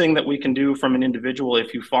best thing that we can do from an individual,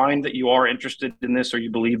 if you find that you are interested in this or you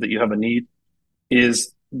believe that you have a need,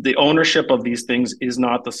 is the ownership of these things is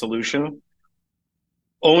not the solution.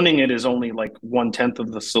 Owning it is only like 1/10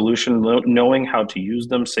 of the solution. Knowing how to use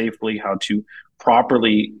them safely, how to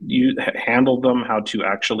properly handle them, how to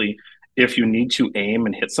actually, if you need to, aim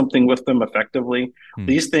and hit something with them effectively.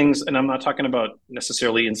 These things, and I'm not talking about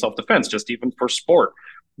necessarily in self-defense, just even for sport.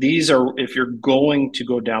 These are, if you're going to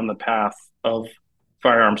go down the path of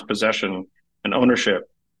firearms possession and ownership,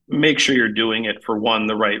 make sure you're doing it for one,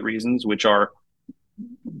 the right reasons, which are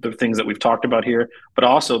the things that we've talked about here, but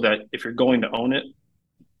also that if you're going to own it,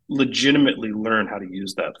 legitimately learn how to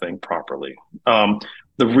use that thing properly.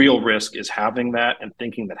 The real risk is having that and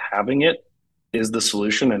thinking that having it is the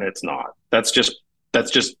solution, and it's not. That's just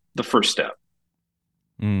the first step.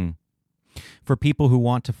 Mm. For people who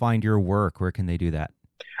want to find your work, where can they do that?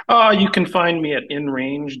 You can find me at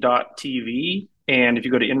InRange.tv, and if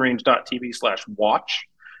you go to InRange.tv/watch,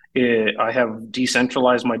 I have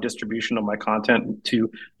decentralized my distribution of my content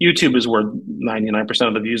to YouTube is where 99%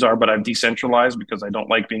 of the views are, but I've decentralized because I don't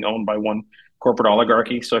like being owned by one corporate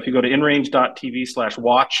oligarchy. So if you go to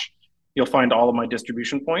InRange.tv/watch, you'll find all of my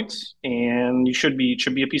distribution points, and it should be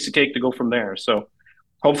a piece of cake to go from there. So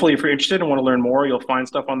hopefully, if you're interested and want to learn more, you'll find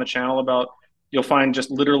stuff on the channel you'll find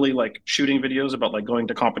just literally like shooting videos about like going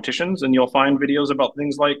to competitions, and you'll find videos about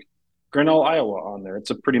things like Grinnell, Iowa on there. It's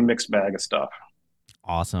a pretty mixed bag of stuff.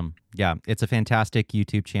 Awesome. Yeah, it's a fantastic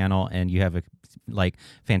YouTube channel, and you have a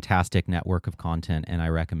fantastic network of content, and I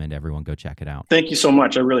recommend everyone go check it out. Thank you so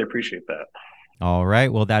much. I really appreciate that. All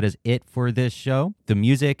right. Well, that is it for this show. The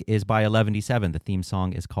music is by 11D7. The theme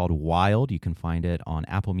song is called Wild. You can find it on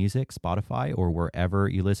Apple Music, Spotify, or wherever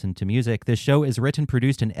you listen to music. This show is written,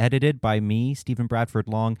 produced, and edited by me, Stephen Bradford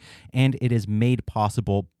Long, and it is made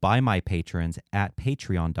possible by my patrons at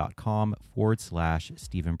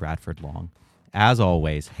patreon.com/Stephen Bradford Long. As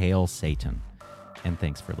always, hail Satan, and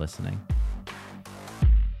thanks for listening.